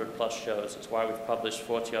 200 plus shows. It's why we've published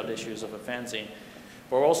 40-odd issues of a fanzine.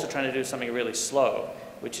 But we're also trying to do something really slow,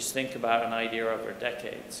 which is think about an idea over a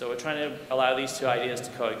decade. So we're trying to allow these 2 ideas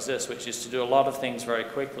to coexist, which is to do a lot of things very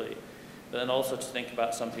quickly, but then also to think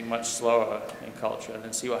about something much slower in culture, and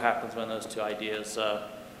then see what happens when those 2 ideas,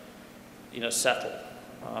 you know, settle.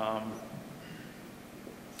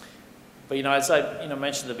 But you know, as I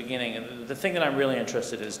mentioned at the beginning, the thing that I'm really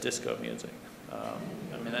interested in is disco music.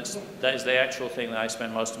 I mean, that is the actual thing that I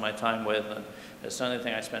spend most of my time with, and it's the only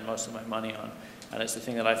thing I spend most of my money on. And it's the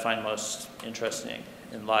thing that I find most interesting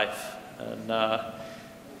in life. And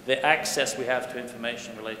the access we have to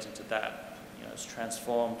information relating to that, you know, has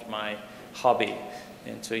transformed my hobby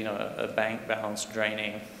into, you know, a bank balance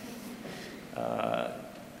draining,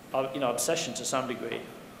 you know, obsession to some degree.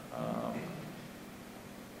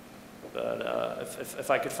 But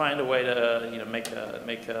if I could find a way to, you know, make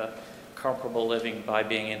a comparable living by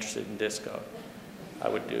being interested in disco, I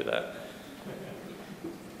would do that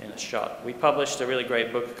in a shot. We published a really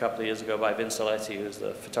great book a couple of years ago by Vince Aletti, who's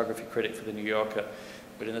the photography critic for The New Yorker,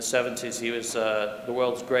 But in the 70s, he was the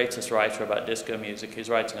world's greatest writer about disco music. His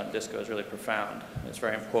writing on disco is really profound. It's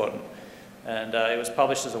very important. And it was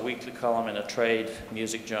published as a weekly column in a trade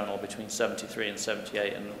music journal between 73 and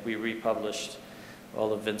 78, and we republished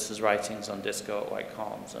all of Vince's writings on disco at White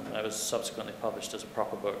Columns, and it was subsequently published as a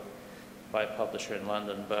proper book by a publisher in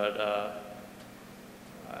London. But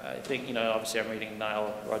I think, you know, obviously I'm reading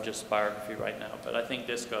Nile Rodgers' biography right now, but I think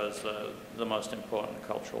disco is the most important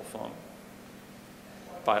cultural form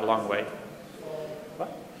by a long way.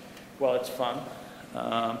 What? Well, it's fun.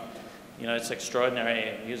 You know, it's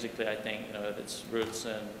extraordinary musically, I think, you know, its roots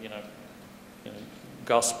in, you know,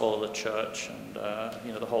 gospel, the church, and,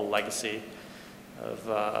 you know, the whole legacy of,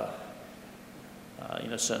 you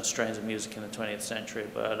know, certain strains of music in the 20th century.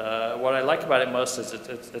 But what I like about it most is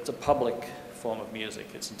it's a public form of music.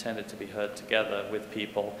 It's intended to be heard together with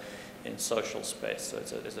people in social space. So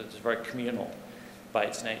it's very communal by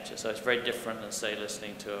its nature. So it's very different than, say,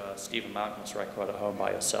 listening to a Stephen Malkmus record at home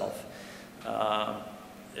by yourself.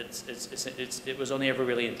 It was only ever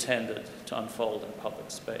really intended to unfold in public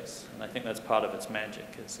space, and I think that's part of its magic.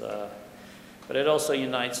 But it also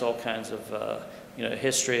unites all kinds of you know,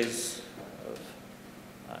 histories of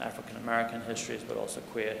African American histories, but also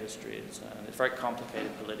queer histories, and it's very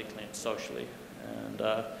complicated politically and socially. And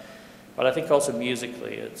but I think also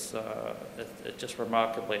musically, it's just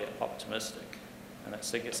remarkably optimistic, and I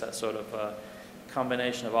think it's that sort of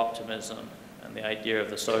combination of optimism and the idea of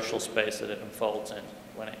the social space that it unfolds in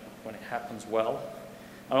when it happens well,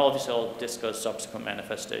 and obviously all disco's subsequent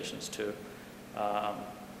manifestations too.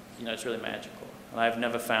 You know, it's really magical, and I've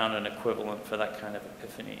never found an equivalent for that kind of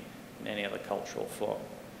epiphany in any other cultural form.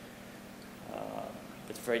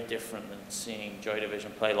 It's very different than seeing Joy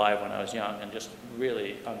Division play live when I was young and just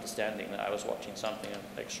really understanding that I was watching something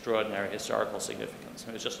of extraordinary historical significance.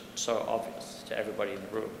 It was just so obvious to everybody in the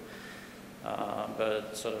room.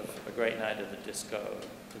 But sort of a great night at the disco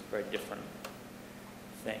is a very different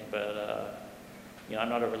thing. But you know, I'm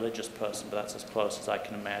not a religious person, but that's as close as I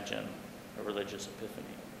can imagine a religious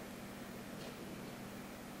epiphany.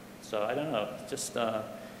 So I don't know, just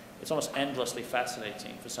it's almost endlessly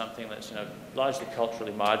fascinating for something that's, you know, largely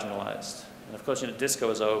culturally marginalized. And of course, you know, disco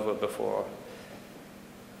was over before,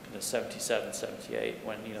 you know, 77, 78,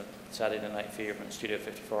 when, you know, Saturday Night Fever and Studio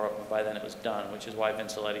 54 opened. By then it was done, which is why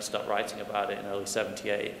Vince Aletti stopped writing about it in early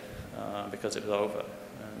 78, because it was over.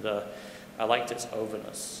 And I liked its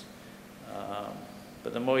overness.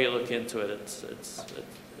 But the more you look into it,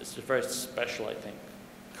 it's a very special, I think,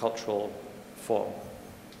 cultural form.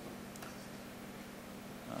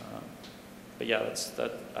 But yeah,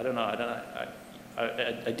 I don't know.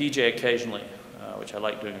 I DJ occasionally, which I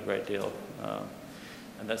like doing a great deal.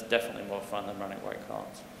 And that's definitely more fun than running White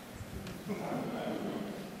Columns.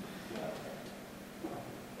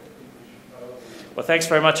 Well, thanks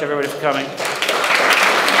very much, everybody, for coming.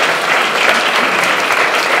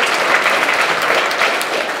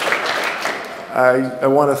 I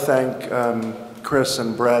want to thank Chris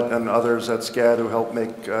and Brett and others at SCAD who helped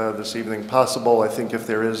make this evening possible. I think if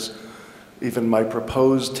there is even my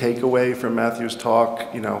proposed takeaway from Matthew's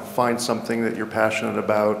talk, you know, find something that you're passionate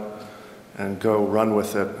about and go run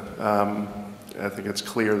with it. I think it's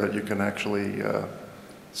clear that you can actually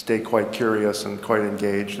stay quite curious and quite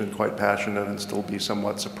engaged and quite passionate and still be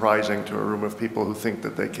somewhat surprising to a room of people who think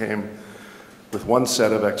that they came with one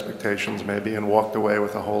set of expectations maybe and walked away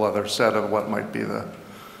with a whole other set of what might be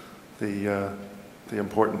the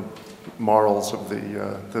important morals of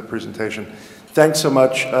the presentation. Thanks so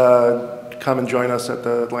much. Come and join us at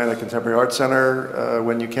the Atlanta Contemporary Arts Center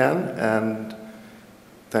when you can, and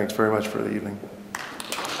thanks very much for the evening.